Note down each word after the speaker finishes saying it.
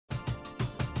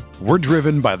We're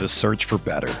driven by the search for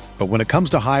better. But when it comes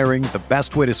to hiring, the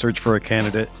best way to search for a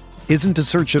candidate isn't to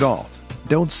search at all.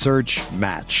 Don't search,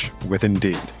 match with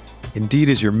Indeed. Indeed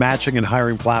is your matching and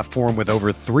hiring platform with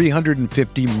over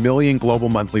 350 million global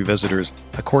monthly visitors,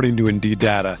 according to Indeed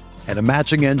data, and a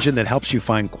matching engine that helps you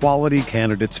find quality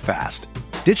candidates fast.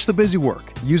 Ditch the busy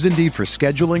work. Use Indeed for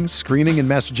scheduling, screening, and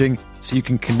messaging so you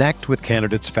can connect with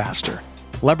candidates faster.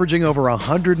 Leveraging over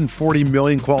 140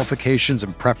 million qualifications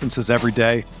and preferences every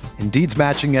day, Indeed's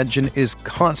matching engine is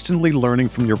constantly learning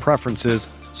from your preferences,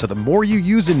 so the more you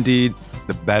use Indeed,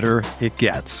 the better it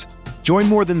gets. Join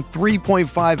more than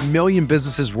 3.5 million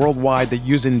businesses worldwide that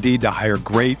use Indeed to hire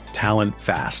great talent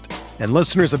fast. And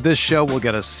listeners of this show will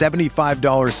get a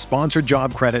 $75 sponsored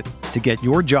job credit to get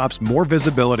your jobs more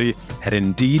visibility at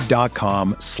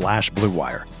Indeed.com/Blue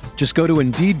Wire. Just go to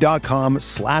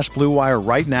Indeed.com/Blue Wire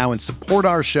right now and support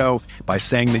our show by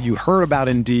saying that you heard about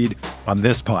Indeed on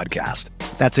this podcast.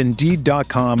 That's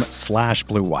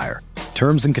Indeed.com/Blue Wire.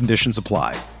 Terms and conditions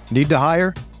apply. Need to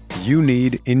hire? You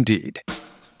need Indeed.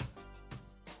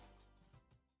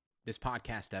 This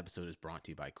podcast episode is brought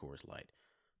to you by Coors Light.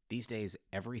 These days,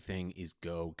 everything is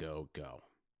go, go, go.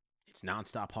 It's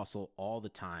nonstop hustle all the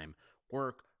time.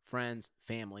 Work, friends,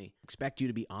 family, expect you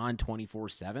to be on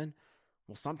 24/7.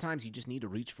 Well, sometimes you just need to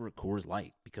reach for a Coors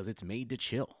Light because it's made to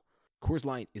chill. Coors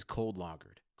Light is cold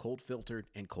lagered, cold filtered,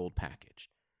 and cold packaged.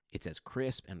 It's as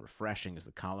crisp and refreshing as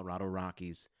the Colorado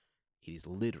Rockies. It is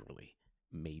literally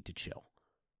made to chill.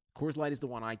 Coors Light is the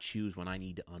one I choose when I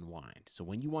need to unwind. So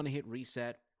when you want to hit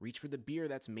reset, reach for the beer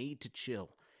that's made to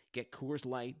chill. Get Coors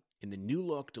Light in the new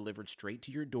look delivered straight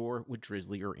to your door with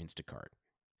Drizzly or Instacart.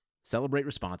 Celebrate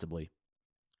responsibly.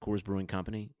 Coors Brewing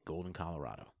Company, Golden,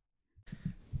 Colorado.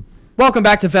 Welcome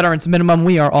back to Veterans Minimum.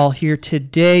 We are all here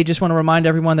today. Just want to remind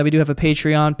everyone that we do have a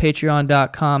Patreon,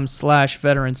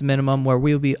 patreon.com/Veterans Minimum, where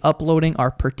we'll be uploading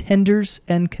our Pretenders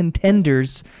and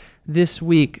Contenders this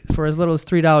week. For as little as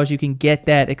 $3, you can get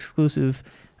that exclusive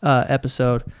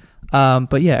episode.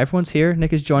 But yeah, everyone's here.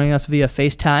 Nick is joining us via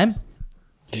FaceTime.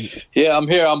 Yeah, I'm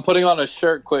here. I'm putting on a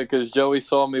shirt quick because Joey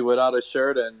saw me without a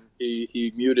shirt and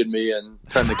he muted me and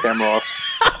turned the camera off.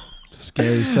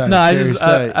 Scary sight. No,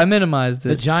 I minimized it.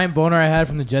 The giant boner I had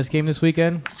from the Jets game this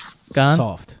weekend, gone.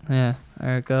 Soft. Yeah,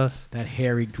 there it goes. That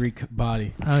hairy Greek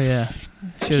body. Oh yeah,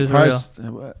 shit is real.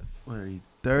 What are you,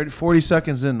 40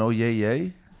 seconds in? No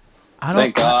yay.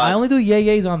 Thank God. I only do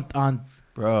yay-yays on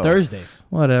Thursdays.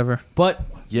 Whatever. But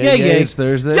Yay it's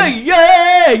Thursday.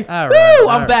 Yay! All right, Woo! all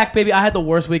I'm right. back, baby. I had the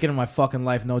worst weekend of my fucking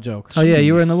life. No joke. Oh yeah,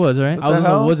 you were in the woods, right? I was in the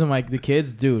hell? woods with the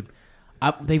kids, dude.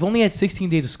 They've only had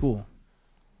 16 days of school.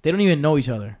 They don't even know each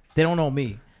other. They don't know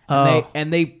me.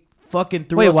 And they fucking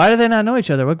threw Wait, us. why do they not know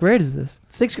each other? What grade is this?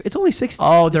 It's only 16.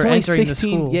 Oh, it's they're only entering the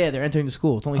 16 school. Yeah, they're entering the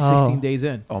school. It's only Oh. 16 days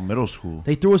in. Oh, middle school.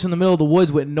 They threw us in the middle of the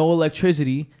woods with no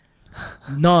electricity,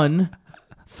 none,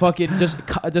 fucking just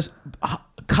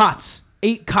cots,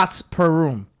 8 cots per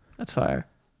room. That's fire.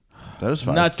 That is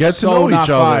fine. Nuts. Get to so know not each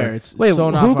other. fire. It's Wait,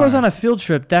 so not who goes fire. on a field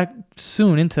trip that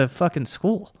soon into fucking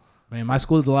school? Man, my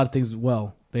school does a lot of things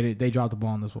well. They dropped the ball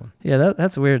on this one. Yeah,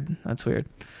 that's weird. That's weird.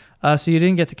 So you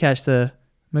didn't get to catch the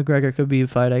McGregor-Khabib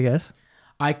fight, I guess.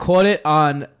 I caught it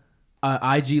on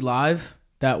IG Live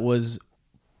that was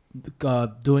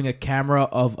doing a camera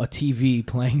of a TV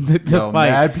playing the Yo, fight.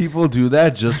 mad people do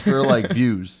that just for like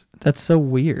views. That's so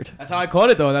weird. That's how I caught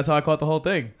it, though. That's how I caught the whole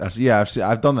thing.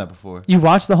 I've done that before. You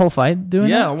watched the whole fight doing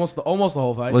Yeah, that? almost the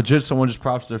whole fight. Legit, someone just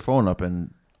props their phone up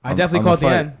and I definitely caught the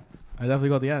end. I definitely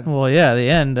caught the end. Well, yeah, the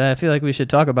end. I feel like we should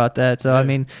talk about that. So, Yeah. I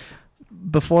mean,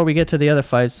 before we get to the other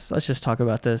fights, let's just talk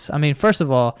about this. I mean, first of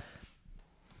all,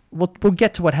 we'll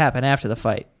get to what happened after the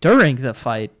fight. During the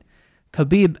fight,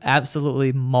 Khabib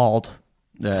absolutely mauled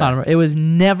Conor. It was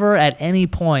never at any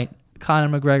point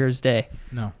Conor McGregor's day.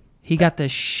 No. He got the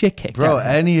shit kicked out Bro, of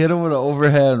him. and he hit him with an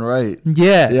overhand right.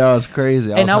 Yeah. Yeah, it was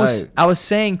crazy. I was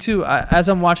saying too, as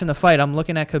I'm watching the fight, I'm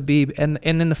looking at Khabib, and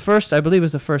in the first, I believe it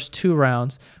was the first 2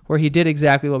 rounds, where he did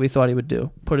exactly what we thought he would do: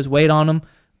 put his weight on him,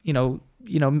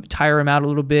 tire him out a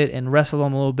little bit and wrestle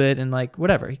him a little bit, and like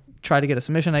whatever. He tried to get a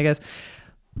submission, I guess.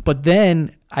 But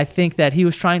then I think that he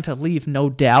was trying to leave no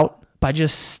doubt by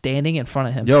just standing in front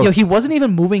of him. Yo. He wasn't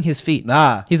even moving his feet.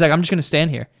 Nah. He's like, I'm just gonna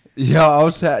stand here. I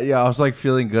was like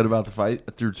feeling good about the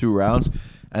fight through 2 rounds.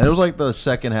 And it was like the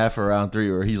second half of round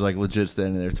 3 where he's like legit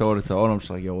standing there toe to toe. And I'm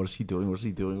just like, yo, what is he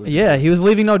doing? Yeah, he was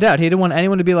leaving no doubt. He didn't want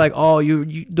anyone to be like, oh,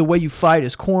 you the way you fight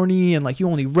is corny and like you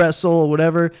only wrestle or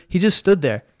whatever. He just stood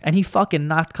there and he fucking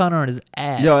knocked Conor on his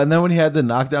ass. Yo, and then when he had the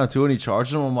knockdown too and he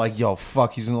charged him, I'm like, yo,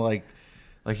 fuck, he's gonna like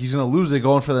he's gonna lose it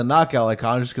going for the knockout. Like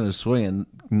Conor's just gonna swing and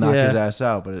knock his ass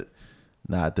out. But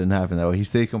Nah, it didn't happen that way. He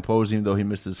stayed composed even though he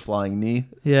missed his flying knee,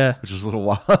 Yeah. which was a little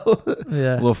wild.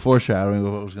 Yeah. A little foreshadowing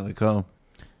of what was going to come.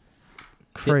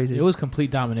 Crazy. It was complete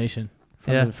domination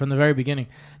from, Yeah. from the very beginning.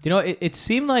 You know, it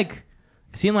seemed like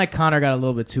Conor got a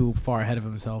little bit too far ahead of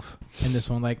himself in this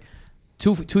one. Like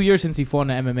 2 years since he fought in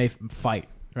an MMA fight,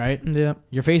 right? Yeah.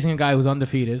 You're facing a guy who's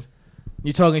undefeated.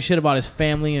 You're talking shit about his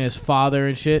family and his father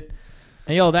and shit.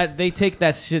 And yo, that they take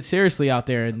that shit seriously out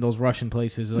there in those Russian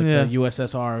places, like Yeah. the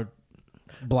USSR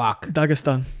bloc.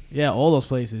 Dagestan. Yeah, all those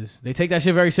places. They take that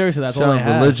shit very seriously. That's Shout all they out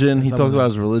have. religion. He Some talked of them. about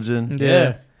his religion.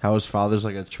 Yeah. How his father's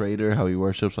like a traitor. How he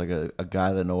worships like a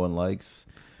guy that no one likes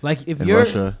Like if in you're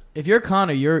Russia. if you're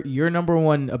Conor, your number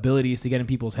one ability is to get in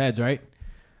people's heads, right?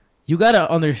 You gotta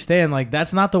understand, like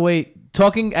that's not the way.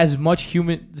 Talking as much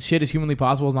human shit as humanly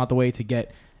possible is not the way to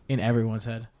get in everyone's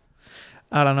head.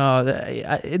 I don't know.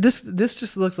 This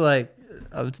just looks like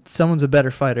someone's a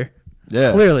better fighter.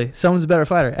 Yeah. Clearly, someone's a better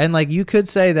fighter. And like you could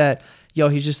say that, yo,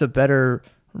 he's just a better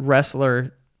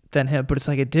wrestler than him, but it's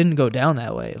like it didn't go down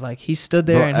that way. Like he stood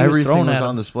there Bro, and he was everything thrown was at on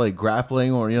him. display.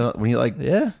 Grappling, or when he like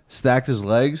Yeah. stacked his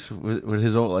legs with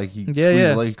his own, like he squeezed Yeah.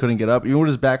 his leg, he couldn't get up. Even with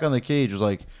his back on the cage, it was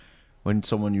like when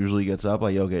someone usually gets up,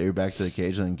 like yo, get your back to the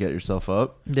cage and then get yourself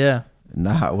up. Yeah.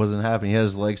 Nah, it wasn't happening. He had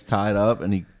his legs tied up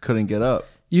and he couldn't get up.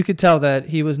 You could tell that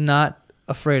he was not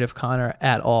afraid of Conor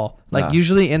at all. Like Nah.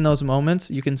 usually in those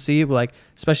moments, you can see like,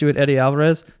 especially with Eddie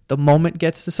Alvarez, the moment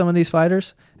gets to some of these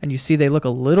fighters and you see they look a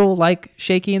little like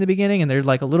shaky in the beginning and they're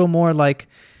like a little more like,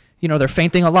 you know, they're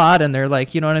feinting a lot and they're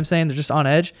like, you know what I'm saying? They're just on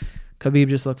edge. Khabib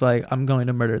just looked like, I'm going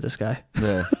to murder this guy.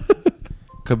 Yeah.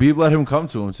 Khabib let him come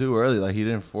to him too early. Like he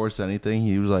didn't force anything.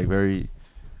 He was like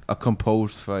a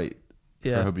composed fight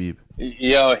Yeah. for Khabib.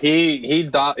 Yo, he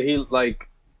like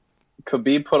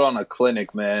Khabib put on a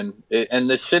clinic, man. And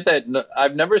the shit that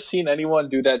I've never seen anyone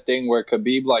do that thing where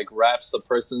Khabib like wraps the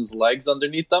person's legs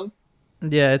underneath them.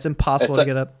 Yeah, it's impossible It's to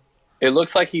get up. It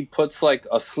looks like he puts like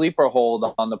a sleeper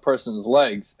hold on the person's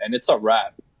legs, and it's a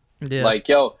wrap. Yeah. Like,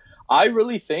 yo, I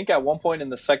really think at one point in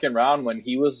the second round when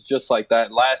he was just like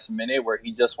that last minute where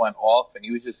he just went off and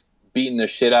he was just beating the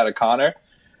shit out of Conor,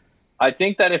 I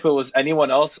think that if it was anyone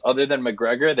else other than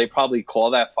McGregor, they probably call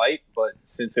that fight. But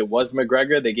since it was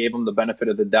McGregor, they gave him the benefit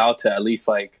of the doubt to at least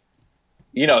like,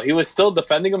 you know, he was still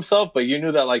defending himself, but you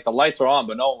knew that like the lights were on,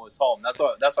 but no one was home. That's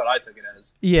what I took it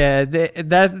as. Yeah,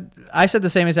 that I said the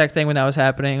same exact thing when that was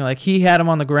happening. Like he had him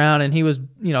on the ground and he was,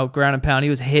 you know, ground and pound. He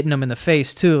was hitting him in the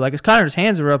face too. Like his Conor's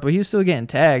hands were up, but he was still getting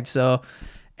tagged. So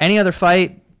any other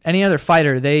fighter,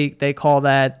 they call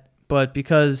that. But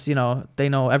because, you know, they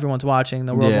know everyone's watching,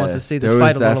 the world wants to see this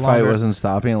fight a little longer. That fight wasn't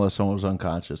stopping unless someone was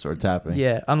unconscious or tapping.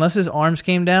 Yeah, unless his arms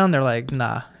came down, they're like,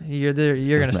 nah, you're there,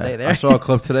 you're gonna stay there. I saw a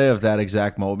clip today of that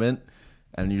exact moment,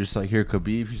 and you just like hear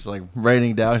Khabib. He's like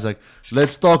writing down. He's like,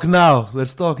 "Let's talk now.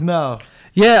 Let's talk now."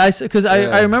 Yeah,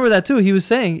 I remember that too. He was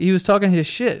talking his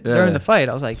shit Yeah. during the fight.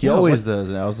 I was like, He always does,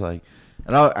 and I was like,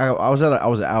 and I was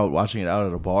out watching it out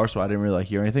at a bar, so I didn't really like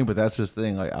hear anything. But that's his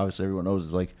thing. Like obviously everyone knows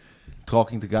is like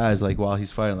talking to guys like while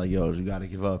he's fighting, like, yo, you gotta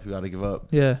give up. You gotta give up.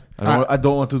 Yeah, I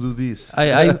don't want to do this.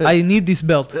 I need this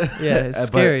belt. Yeah, it's But-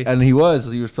 scary. And he was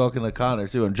talking to Conor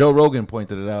too, and Joe Rogan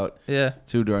pointed it out Yeah,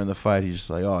 too during the fight. He's just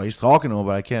like, oh, he's talking to him,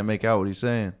 but I can't make out what he's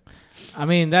saying. I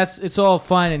mean, it's all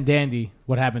fine and dandy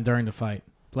what happened during the fight.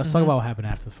 Let's talk about what happened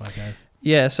after the fight, guys.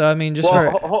 yeah. So I mean, just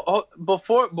Well,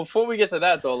 before we get to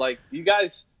that though, like you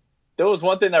guys, there was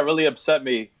one thing that really upset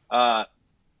me.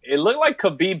 It looked like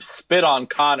Khabib spit on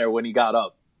Conor when he got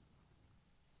up.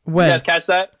 You when guys catch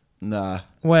that? Nah.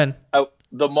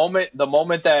 The moment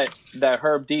that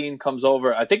Herb Dean comes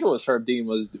over, I think it was Herb Dean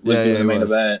was doing Yeah, the he main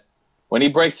was. event. When he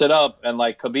breaks it up and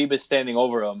like Khabib is standing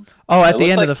over him. oh, at it the looks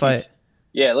end like of the fight.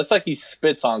 Yeah, it looks like he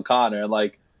spits on Conor.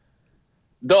 Like,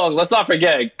 dog, let's not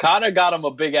forget, Conor got him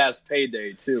a big ass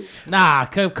payday too. Nah,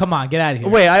 come on, get out of here.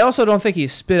 Wait, I also don't think he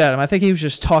spit at him. I think he was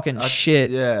just talking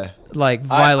shit, Yeah. like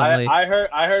violently. I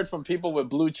heard from people with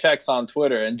blue checks on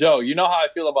Twitter, and Joe, you know how I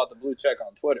feel about the blue check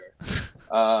on Twitter.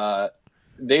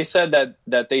 They said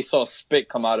that they saw spit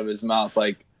come out of his mouth,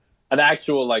 like an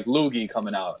actual like loogie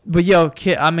coming out. But at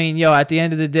the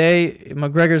end of the day,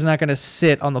 McGregor's not gonna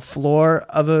sit on the floor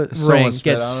of a Someone ring, spit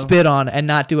get on him? spit on, and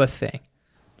not do a thing.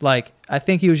 Like, I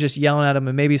think he was just yelling at him,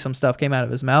 and maybe some stuff came out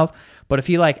of his mouth. But if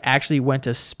he like actually went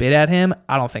to spit at him,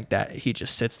 I don't think that he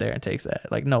just sits there and takes that.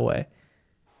 Like, no way.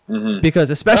 Because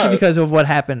because of what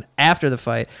happened after the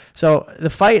fight. So the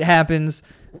fight happens.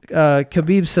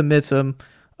 Khabib submits him.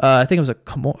 I think it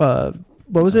was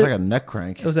what was It it? was like a neck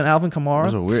crank. It was an Alvin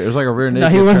Kamara. It was like a rear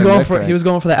naked. No, he was turn going neck for crank. he was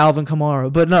going for the Alvin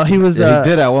Kamara, but no, he was. Yeah, he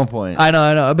did at one point. I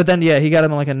know, but then he got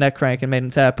him on like a neck crank and made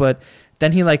him tap. But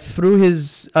Then he like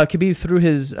Khabib threw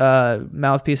his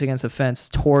mouthpiece against the fence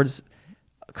towards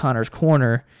Conor's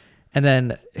corner, and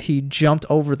then he jumped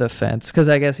over the fence because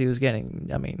I guess he was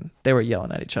they were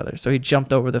yelling at each other. So he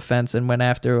jumped over the fence and went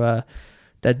after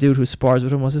that dude who spars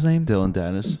with him. What's his name? Dylan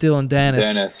Dennis.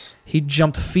 Dennis. He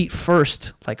jumped feet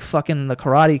first, like fucking the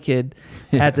Karate Kid,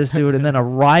 at this dude, and then a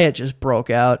riot just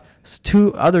broke out.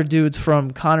 2 other dudes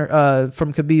from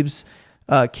Khabib's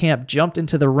camp jumped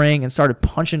into the ring and started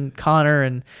punching Conor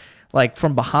and like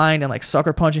from behind and like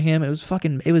sucker punching him. It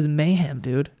was mayhem,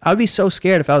 dude. I would be so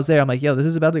scared if I was there. I'm like, yo, this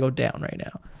is about to go down right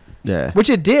now. Yeah. Which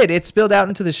it did. It spilled out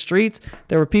into the streets.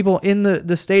 There were people in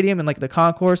the stadium and like the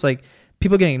concourse, like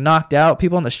people getting knocked out,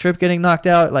 people on the strip getting knocked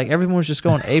out. Like everyone was just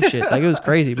going apeshit. Like it was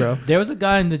crazy, bro. There was a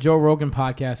guy in the Joe Rogan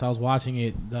podcast. I was watching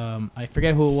it. I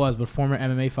forget who it was, but former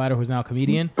MMA fighter who's now a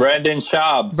comedian. Brendan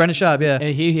Schaub, yeah.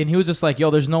 And he was just like,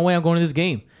 yo, there's no way I'm going to this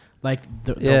game. Like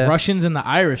the Russians and the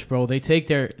Irish, bro, they take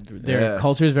their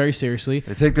cultures very seriously.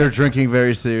 They take their drinking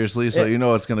very seriously, so you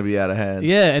know it's going to be out of hand.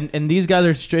 Yeah, and these guys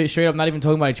are straight up not even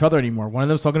talking about each other anymore. One of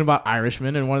them's talking about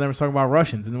Irishmen, and one of them is talking about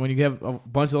Russians. And when you have a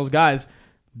bunch of those guys,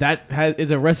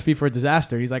 is a recipe for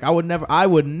disaster. He's like, I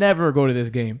would never go to this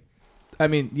game. I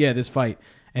mean, this fight.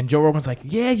 And Joe Rogan's like,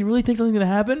 yeah, you really think something's going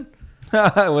to happen?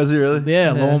 Was he really?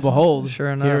 Yeah, lo and behold.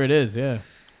 Sure enough. Here it is, yeah.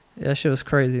 Yeah, that shit was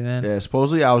crazy, man. Yeah,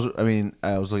 supposedly I was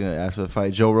looking at after the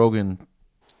fight. Joe Rogan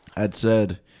had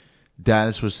said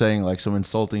Dennis was saying like some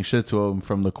insulting shit to him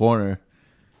from the corner,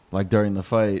 like during the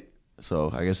fight.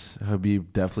 So I guess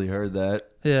Khabib definitely heard that.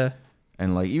 Yeah.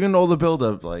 And like even all the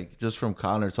buildup, like just from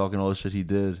Conor talking all the shit he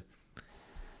did.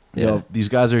 You know, these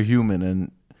guys are human,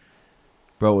 and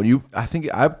bro,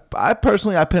 I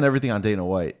personally pin everything on Dana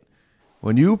White.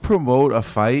 When you promote a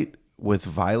fight with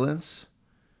violence,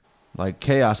 like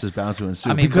chaos is bound to ensue.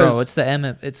 I mean, bro, it's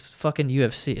it's fucking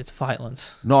UFC. It's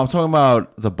violence. No, I'm talking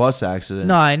about the bus accident.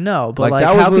 No, I know, but like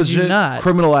that was how could legit you not?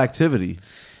 Criminal activity.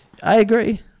 I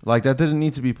agree. Like that didn't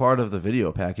need to be part of the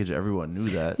video package. Everyone knew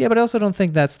that. Yeah, but I also don't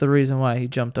think that's the reason why he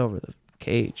jumped over the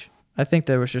cage. I think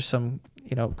there was just some,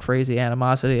 crazy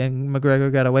animosity, and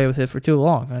McGregor got away with it for too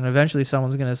long, and eventually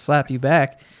someone's gonna slap you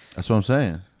back. That's what I'm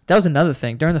saying. That was another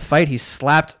thing. During the fight, he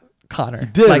slapped Conor. He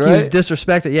did, like right? He was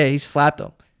disrespected. Yeah, he slapped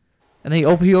him, and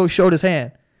then he showed his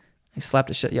hand. He slapped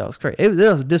his shit. Yo, it was crazy. It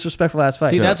was a disrespectful ass fight.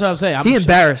 See, that's what I'm saying. He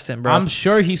embarrassed him, bro. I'm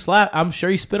sure he spit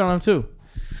on him too.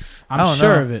 I I'm don't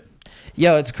sure know. of it.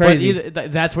 Yo, it's crazy.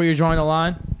 But that's where you're drawing the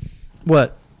line?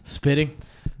 What? Spitting?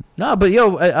 No, but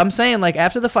yo, I'm saying like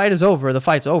after the fight is over, the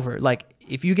fight's over. Like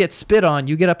if you get spit on,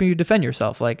 you get up and you defend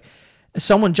yourself. Like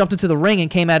someone jumped into the ring and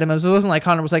came at him. It wasn't like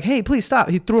Conor was like, hey, please stop.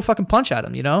 He threw a fucking punch at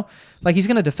him, Like he's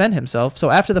going to defend himself. So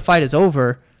after the fight is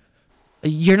over,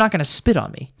 you're not going to spit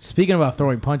on me. Speaking about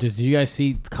throwing punches, did you guys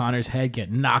see Conor's head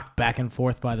get knocked back and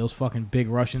forth by those fucking big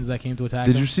Russians that came to attack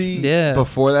him? Did you see Yeah.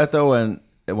 before that though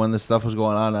when this stuff was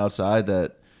going on outside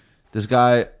that this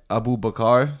guy Abu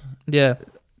Bakr, Yeah.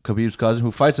 Khabib's cousin,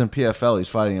 who fights in PFL, he's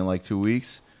fighting in like 2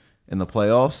 weeks in the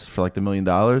playoffs for like $1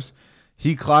 million.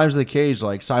 He climbs the cage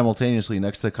like simultaneously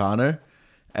next to Conor,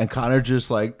 and Conor just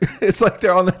like it's like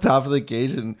they're on the top of the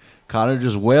cage, and Conor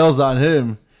just wails on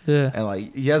him. Yeah. And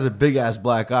like he has a big ass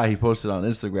black eye. He posted on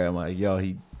Instagram like, "Yo,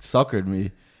 he suckered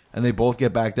me," and they both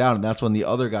get back down, and that's when the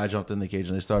other guy jumped in the cage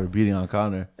and they started beating on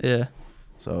Conor. Yeah.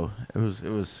 So it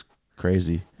was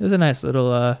crazy. It was a nice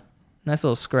little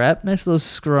scrap, nice little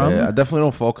scrum. Yeah, I definitely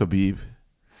don't fault Khabib.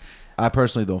 I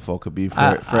personally don't fault Khabib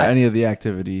for any of the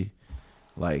activity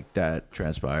like that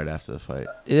transpired after the fight.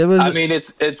 It was. I mean,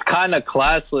 it's kind of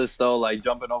classless though, like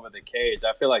jumping over the cage.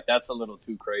 I feel like that's a little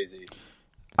too crazy.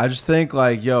 I just think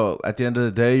like, yo, at the end of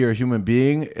the day, you're a human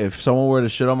being. If someone were to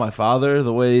shit on my father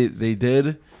the way they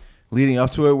did leading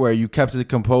up to it, where you kept it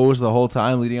composed the whole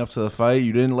time leading up to the fight,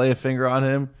 you didn't lay a finger on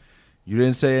him, you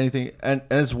didn't say anything. And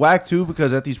it's whack too,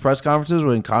 because at these press conferences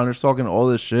when Conor's talking all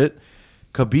this shit,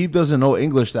 Khabib doesn't know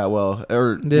English that well,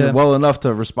 or well enough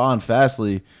to respond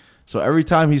fastly. So every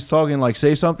time he's talking, like,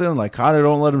 say something, like, Conor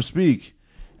don't let him speak.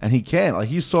 And he can't. Like,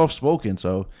 he's soft-spoken.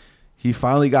 So he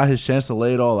finally got his chance to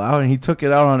lay it all out, and he took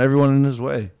it out on everyone in his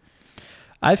way.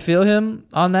 I feel him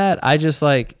on that. I just,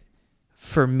 like,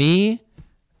 for me,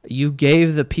 you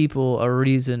gave the people a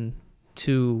reason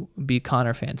to be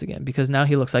Conor fans again, because now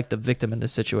he looks like the victim in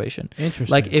this situation.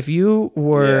 Interesting. Like, if you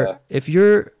were, if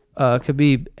you're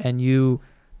Khabib and you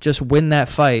just win that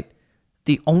fight,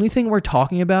 the only thing we're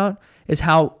talking about is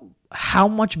how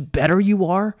much better you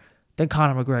are than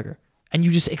Conor McGregor. And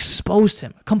you just exposed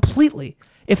him completely.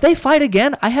 If they fight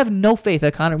again, I have no faith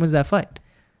that Conor wins that fight.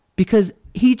 Because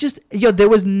he just, there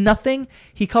was nothing.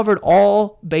 He covered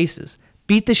all bases.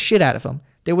 Beat the shit out of him.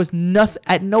 There was nothing.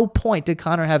 At no point did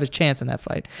Conor have a chance in that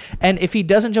fight. And if he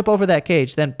doesn't jump over that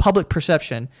cage, then public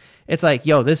perception, it's like,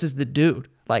 yo, this is the dude.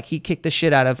 Like, he kicked the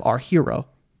shit out of our hero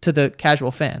to the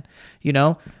casual fan, you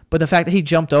know? But the fact that he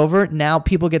jumped over, now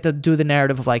people get to do the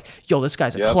narrative of like, yo, this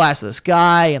guy's a classless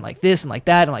guy, and like this and like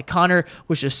that, and like Conor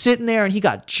was just sitting there and he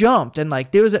got jumped, and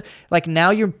like there was a like now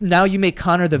you make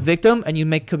Conor the victim and you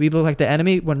make Khabib look like the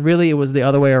enemy when really it was the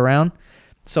other way around.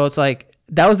 So it's like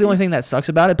that was the only thing that sucks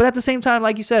about it. But at the same time,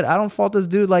 like you said, I don't fault this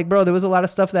dude. Like, bro, there was a lot of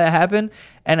stuff that happened,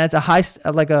 and it's a high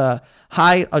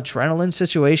adrenaline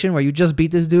situation where you just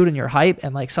beat this dude and you're hype,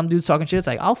 and like some dude's talking shit. It's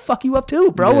like, I'll fuck you up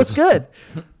too, bro. What's good?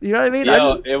 You know what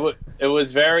I mean? It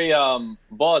was very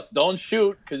boss. Don't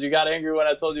shoot because you got angry when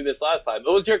I told you this last time.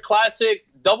 It was your classic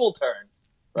double turn,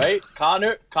 right?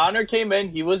 Conor came in,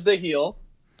 he was the heel,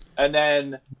 and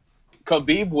then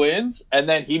Khabib wins, and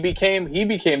then he became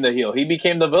the heel. He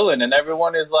became the villain, and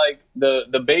everyone is like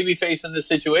the baby face in this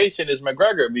situation is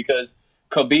McGregor because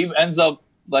Khabib ends up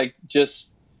like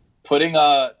just putting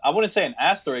I wouldn't say an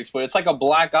asterisk, but it's like a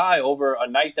black eye over a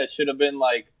night that should have been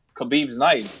like Khabib's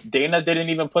night. Dana didn't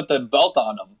even put the belt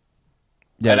on him.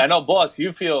 Yeah. And I know, boss,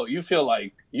 you feel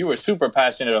like you were super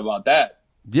passionate about that.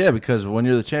 Yeah, because when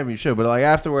you're the champion, you should. But like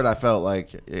afterward, I felt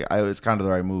like it's kind of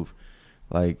the right move.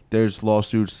 Like, there's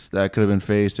lawsuits that could have been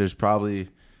faced. There's probably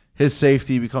his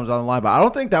safety becomes on the line. But I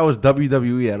don't think that was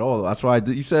WWE at all. That's why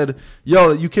you said,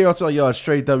 yo, you came out to like, yo, it's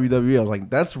straight WWE. I was like,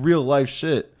 that's real life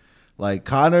shit. Like,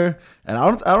 Conor, and I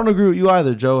don't agree with you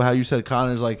either, Joe, how you said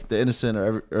Conor's like the innocent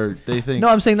or they think. No,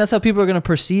 I'm saying that's how people are going to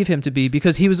perceive him to be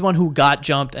because he was the one who got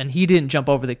jumped and he didn't jump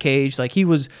over the cage. Like, he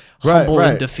was humble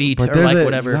in defeat but or like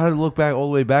whatever. You got to look back all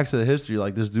the way back to the history.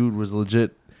 Like, this dude was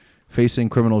legit facing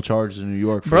criminal charges in New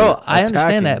York. Bro, I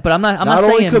understand that, but I'm not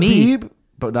saying Khabib,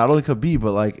 but not only Khabib,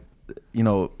 but like, you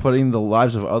know, putting the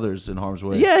lives of others in harm's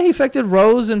way. Yeah, he affected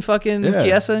Rose and fucking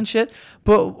Chiesa and shit.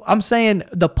 But I'm saying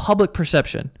the public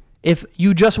perception. If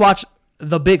you just watch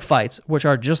the big fights, which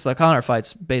are just the Conor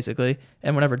fights, basically,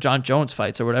 and whenever John Jones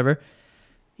fights or whatever,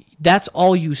 that's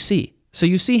all you see. So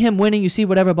you see him winning, you see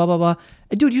whatever, blah, blah, blah.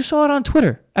 And dude, you saw it on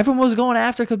Twitter. Everyone was going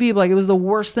after Khabib like it was the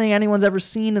worst thing anyone's ever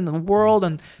seen in the world,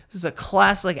 and this is a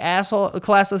classless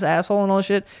asshole and all that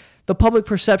shit. The public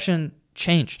perception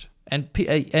changed, and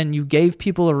you gave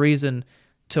people a reason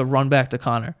to run back to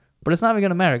Conor. But it's not even going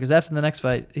to matter because after the next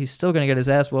fight, he's still going to get his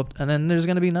ass whooped, and then there's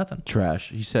going to be nothing.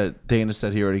 Trash. Dana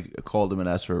said he already called him and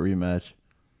asked for a rematch.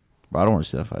 Bro, I don't want to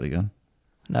see that fight again.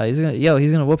 No, he's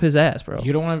gonna whoop his ass, bro.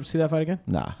 You don't want to see that fight again?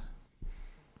 Nah.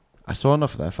 I saw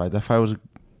enough of that fight. That fight was...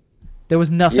 There was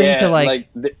nothing to like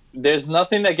there's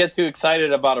nothing that gets you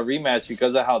excited about a rematch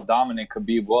because of how dominant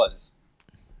Khabib was.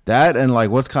 That and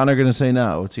like, what's Conor going to say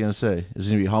now? What's he going to say? Is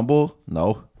he going to be humble?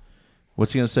 No.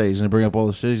 What's he going to say? He's going to bring up all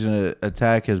the shit. He's going to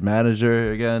attack his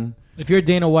manager again. If you're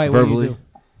Dana White, verbally.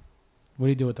 What do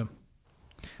you do with them?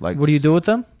 Like, what do you do with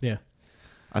them? Yeah.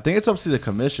 I think it's up to the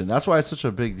commission. That's why it's such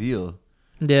a big deal.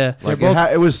 Yeah. Like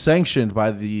it was sanctioned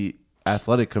by the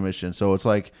athletic commission, so it's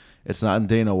like it's not in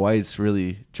Dana White's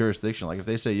really jurisdiction. Like if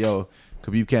they say, "Yo,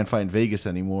 Khabib can't fight in Vegas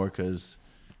anymore because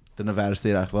the Nevada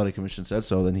State Athletic Commission said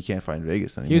so," then he can't fight in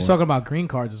Vegas anymore. He was talking about green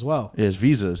cards as well. Yeah, his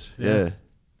visas. Yeah.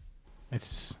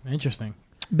 It's interesting.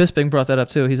 Bisping brought that up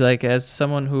too. He's like, as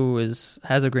someone who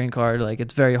has a green card, like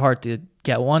it's very hard to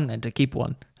get one and to keep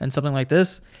one, and something like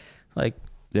this, like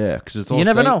yeah, because it's all you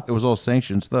never know. It was all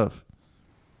sanctioned stuff.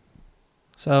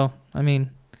 So I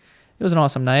mean, it was an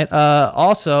awesome night.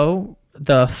 Also,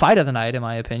 the fight of the night, in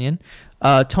my opinion,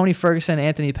 Tony Ferguson,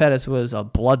 Anthony Pettis was a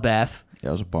bloodbath. Yeah,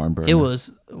 it was a barn burner.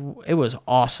 It was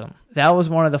awesome. That was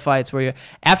one of the fights where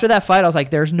after that fight, I was like,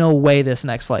 "There's no way this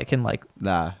next fight can like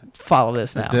follow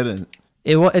this now." It didn't.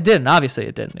 It didn't. Obviously,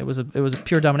 it didn't. It was a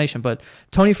pure domination. But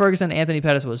Tony Ferguson, Anthony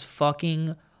Pettis was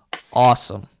fucking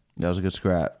awesome. That was a good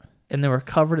scrap. And they were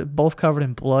both covered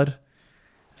in blood.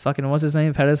 Fucking what's his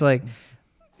name? Pettis like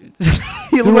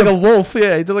he looked like a wolf.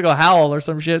 Yeah, he did like a howl or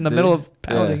some shit in the middle of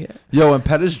pounding it. Yo, when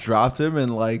Pettis dropped him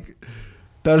and like.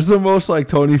 That's the most like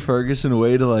Tony Ferguson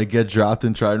way to like get dropped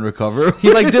and try and recover.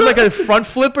 He like did like a front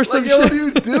flip or some shit. What are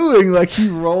you doing? Like he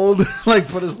rolled, like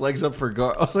put his legs up for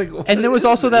guard. I was like, and there was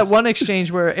also that one exchange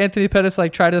where Anthony Pettis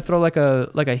like tried to throw like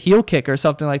a heel kick or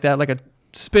something like that, like a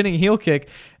spinning heel kick,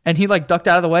 and he like ducked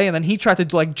out of the way, and then he tried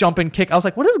to like jump and kick. I was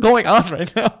like, what is going on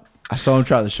right now? I saw him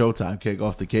try the Showtime kick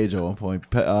off the cage at one point.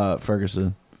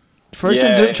 Ferguson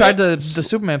tried the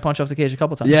Superman punch off the cage a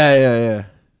couple times. Yeah.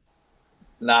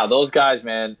 Nah, those guys,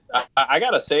 man. I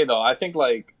gotta say though, I think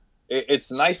like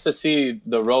it's nice to see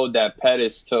the road that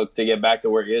Pettis took to get back to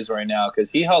where he is right now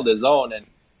because he held his own. And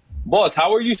boss,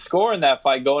 how were you scoring that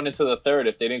fight going into the third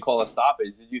if they didn't call a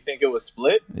stoppage? Did you think it was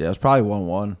split? Yeah, it was probably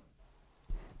 1-1.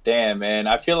 damn, man,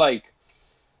 I feel like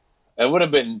it would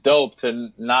have been dope to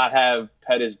not have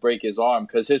Pettis break his arm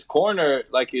because his corner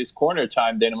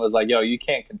chimed in and was like, yo, you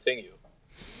can't continue.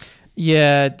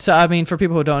 Yeah, so I mean, for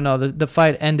people who don't know, the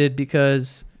fight ended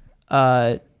because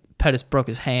Pettis broke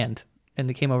his hand, and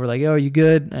they came over like, "Oh, are you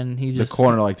good?" And he just the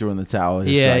corner like threw in the towel.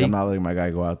 He's Yeah, like, I'm not letting my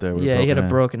guy go out there. With he had a hand.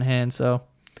 broken hand. So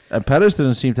And Pettis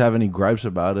didn't seem to have any gripes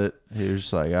about it. He was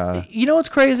just like, you know what's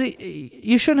crazy?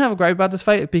 You shouldn't have a gripe about this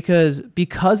fight because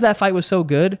that fight was so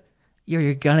good,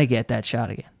 you're gonna get that shot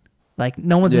again. Like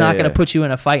no one's not gonna put you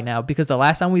in a fight now because the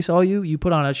last time we saw you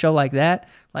put on a show like that.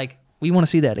 Like we want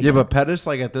to see that again. yeah, but Pettis,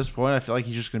 like at this point, I feel like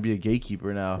he's just gonna be a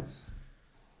gatekeeper now.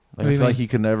 Like, do I you feel like mean? he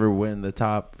could never win the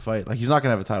top fight. Like he's not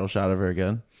gonna have a title shot ever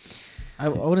again. I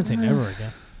wouldn't say never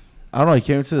again. I don't know. He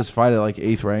came into this fight at like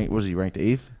 8th rank. Was he ranked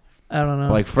 8th? I don't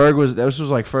know. Like this was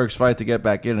like Ferg's fight to get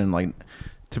back in, and like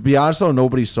to be honest though,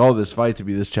 nobody saw this fight to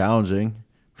be this challenging.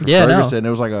 For Yeah, no. Ferguson, it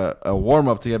was like a warm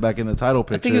up to get back in the title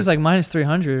picture. I think it was like minus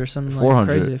 300 or something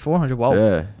 400. like crazy. 400. Wow.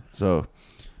 Yeah. So,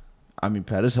 I mean,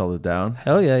 Pettis held it down.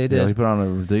 Hell yeah, he did. Yeah, he put on a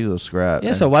ridiculous scrap. Yeah,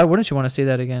 and so why wouldn't you want to see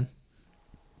that again?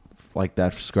 like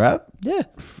that scrap. Yeah.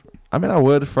 I mean, I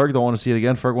would. Ferg don't want to see it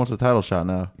again. Ferg wants a title shot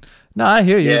now. No, I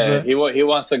hear you. Yeah, but he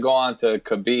wants to go on to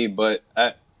Khabib, but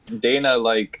Dana,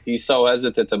 like, he's so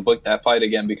hesitant to book that fight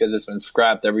again because it's been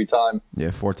scrapped every time.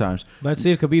 Yeah, 4 times. Let's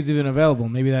see if Khabib's even available.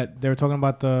 Maybe that they were talking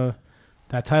about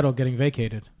that title getting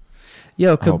vacated.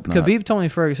 Yo, hope not. Khabib Tony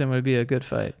Ferguson would be a good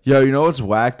fight. Yo, you know what's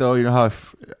whack though? You know how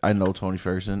I know Tony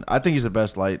Ferguson. I think he's the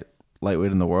best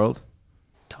lightweight in the world.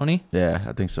 Tony? Yeah,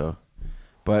 I think so.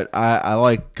 But I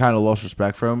like kind of lost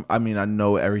respect for him. I mean, I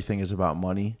know everything is about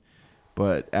money,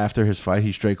 but after his fight,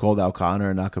 he straight called out Conor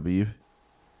and not Khabib.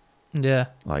 Yeah.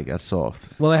 Like that's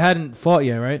soft. Well, they hadn't fought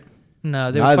yet, right?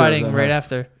 No, they were Neither of fighting them right have.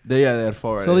 after. They had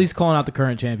 4 right So he's calling out the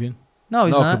current champion. No,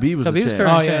 he's No, not. Khabib was the Khabib's champ.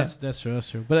 current Oh yeah, champ. that's true. That's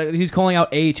true. But he's calling out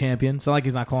a champion. It's not like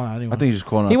he's not calling out anyone. I think he's just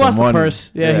calling out he wants the money.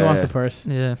 purse. Yeah, he wants the purse.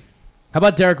 Yeah. How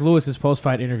about Derek Lewis's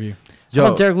post-fight interview? Yo, How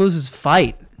about Derek Lewis's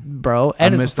fight, bro?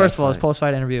 And missed first that of all, his fight.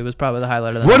 post-fight interview was probably the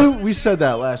highlight of the what night. did we said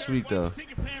that last week though?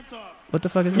 What the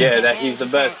fuck is Yeah, that? that he's the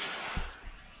best.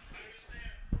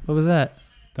 What was that?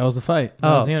 That was the fight. That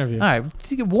was the interview. All right,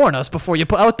 you can warn us before you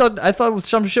put. I thought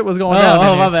some shit was going Oh,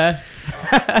 down. in my here.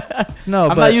 bad. No, I'm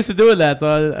but not used to doing that,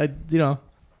 so I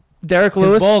Derek his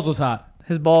Lewis. balls was hot.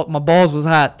 My balls was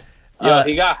hot. Yo,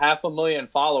 he got 500,000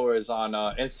 followers on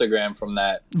Instagram from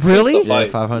that. Really? Since the Yeah,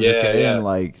 fight. 500K Yeah. and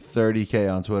like 30K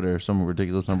on Twitter, some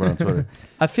ridiculous number on Twitter.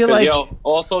 I feel 'Cause, like yo,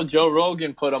 also Joe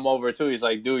Rogan put him over too. He's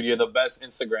like, dude, you're the best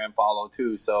Instagram follow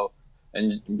too. So,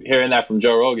 and hearing that from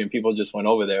Joe Rogan, people just went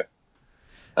over there.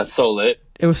 That's so lit.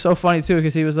 it was so funny too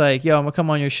because he was like, "Yo, I'm gonna come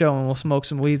on your show and we'll smoke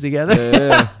some weed together."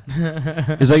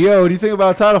 Yeah. He's like, yo, what do you think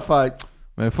about a title fight?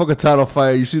 Man, fuck a title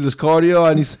fight. You see this cardio?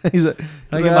 And he's like,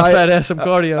 I get my fat ass some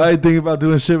cardio. I ain't thinking about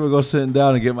doing shit but go sitting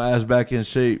down and get my ass back in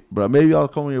shape. But maybe I'll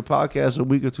come on your podcast a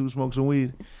week or two, smoke some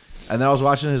weed. And then I was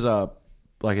watching his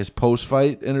his post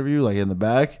fight interview, like in the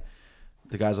back.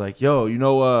 The guy's like, yo, you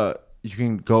know you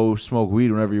can go smoke weed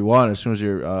whenever you want as soon as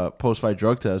your post fight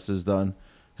drug test is done.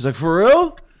 He's like, for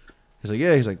real? He's like,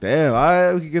 yeah. He's like,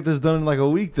 damn, we could get this done in like a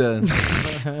week then.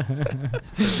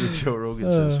 The Joe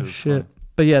Rogan shit was Shit. fun.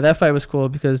 But yeah, that fight was cool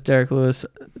because Derek Lewis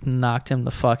knocked him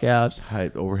the fuck out,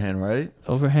 Hype overhand right,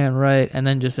 overhand right, and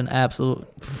then just an absolute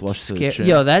flush to the scare. chin.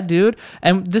 Yo, that dude,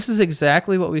 and this is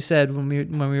exactly what we said when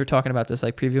we were talking about this,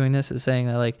 like previewing this, is saying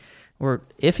that like we're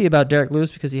iffy about Derek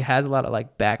Lewis because he has a lot of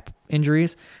like back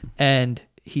injuries and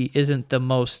he isn't the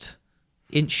most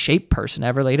in shape person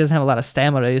ever. Like he doesn't have a lot of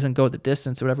stamina. He doesn't go the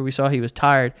distance or whatever. We saw he was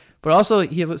tired, but also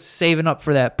he was saving up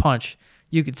for that punch.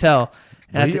 You could tell.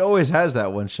 But he always has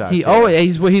that one shot. He kid.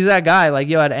 always he's that guy. Like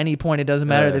yo, at any point it doesn't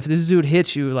matter Yeah. if this dude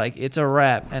hits you. Like it's a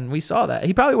wrap, and we saw that.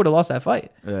 He probably would have lost that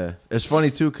fight. Yeah, it's funny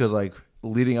too because like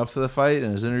leading up to the fight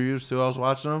and his interviews too, I was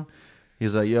watching him.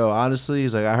 He's like, "Yo, honestly,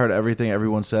 he's like, I heard everything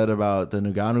everyone said about the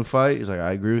Ngannou fight. He's like,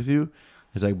 I agree with you.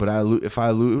 He's like, but if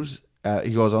I lose,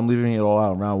 he goes, I'm leaving it all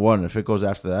out in round 1. If it goes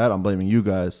after that, I'm blaming you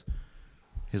guys.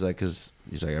 He's like, because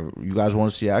he's like, you guys want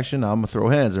to see action? I'm gonna throw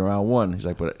hands in round 1. He's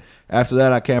like, but after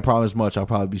that, I can't promise much. I'll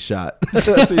probably be shot.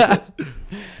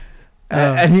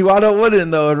 and he wound up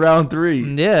winning though in round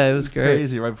 3. Yeah, it was great.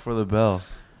 Crazy right before the bell.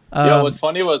 Yo, what's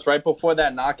funny was right before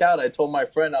that knockout, I told my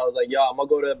friend, I was like, yo, I'm going to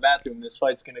go to the bathroom. This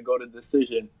fight's going to go to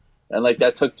decision. And, like,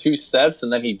 that took 2 steps,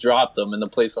 and then he dropped them, and the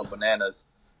place went bananas.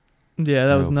 Yeah,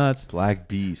 that was Yo, nuts. Black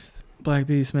Beast. Black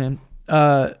Beast, man.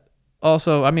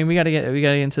 Also, I mean, we gotta get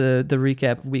into the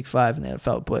recap of Week 5 in the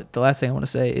NFL. But the last thing I want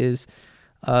to say is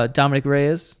Dominic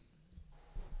Reyes.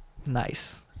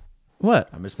 Nice. What?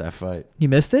 I missed that fight. You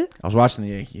missed it? I was watching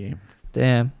the Yankee game.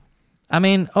 Damn. I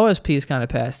mean, OSP's kind of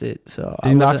past it. So Did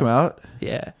he knock him out?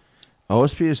 Yeah.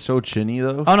 OSP is so chinny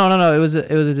though. Oh no! It was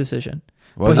a decision.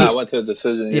 Was I it? went to a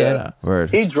decision. Yeah. Yeah. No. Word.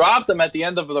 He dropped him at the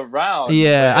end of the round.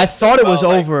 Yeah, Like, I thought it was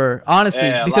like, over, honestly,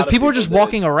 Yeah, a because lot of people were people just did.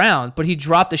 walking around, but he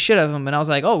dropped the shit out of him, and I was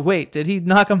like, oh, wait, did he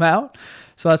knock him out?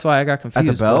 So that's why I got confused.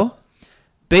 At the bell?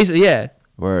 Basically, yeah.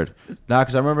 Word. Nah,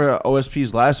 because I remember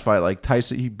OSP's last fight, like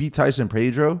Tyson, he beat Tyson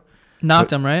Pedro.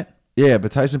 Knocked him, right? Yeah,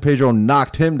 but Tyson Pedro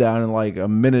knocked him down in like a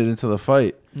minute into the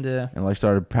fight Yeah. and like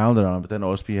started pounding on him. But then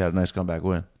OSP had a nice comeback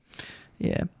win.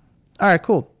 Yeah. All right,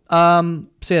 cool. So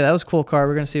yeah, that was a cool card.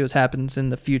 We're gonna see what happens in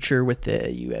the future with the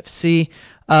UFC.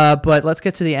 But let's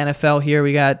get to the NFL here.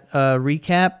 We got a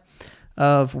recap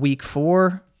of week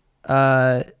 4,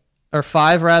 or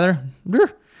 5 rather.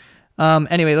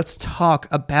 Anyway, let's talk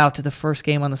about the first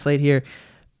game on the slate here.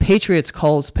 Patriots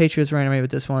Colts. Patriots ran away with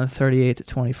this one,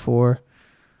 38-24.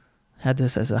 Had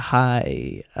this as a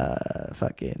high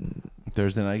fucking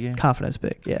Thursday night game? confidence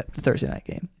pick. Yeah, the Thursday night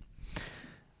game.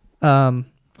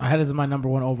 I had it as my number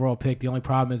 1 overall pick. The only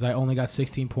problem is I only got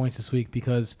 16 points this week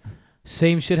because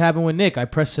same shit happened with Nick. I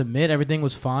pressed submit, everything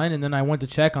was fine, and then I went to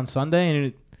check on Sunday and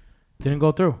it didn't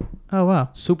go through. Oh wow,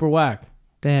 Super whack.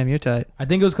 damn, you're tight. I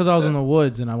think it was because I was in the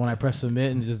woods and when I pressed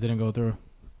submit and it just didn't go through.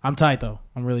 I'm tight though.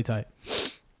 I'm really tight.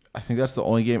 I think that's the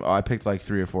only game. Oh, I picked like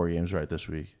 3 or 4 games right this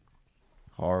week.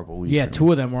 Horrible week. Yeah, for me.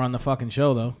 2 of them were on the fucking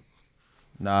show though.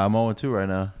 Nah, I'm 0-2 right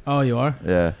now. Oh, you are?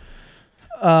 Yeah.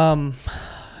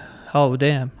 Oh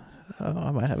damn,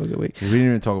 I might have a good week. We didn't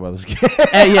even talk about this game.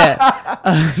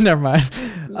 Yeah, never mind.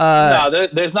 No,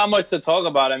 there's not much to talk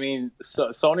about. I mean,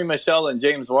 Sony Michel and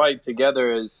James White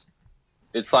together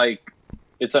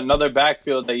it's another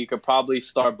backfield that you could probably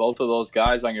start both of those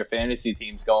guys on your fantasy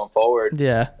teams going forward.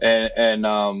 Yeah,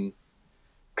 And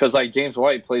because like James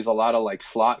White plays a lot of like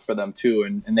slot for them too,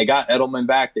 and they got Edelman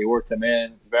back. They worked him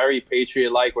in very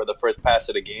Patriot-like, where the first pass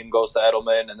of the game goes to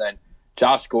Edelman, and then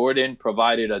Josh Gordon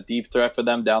provided a deep threat for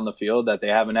them down the field that they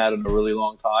haven't had in a really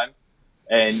long time.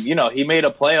 And, you know, he made a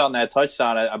play on that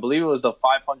touchdown. I believe it was the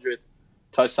 500th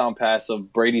touchdown pass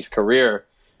of Brady's career.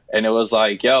 And it was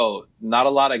like, yo, not a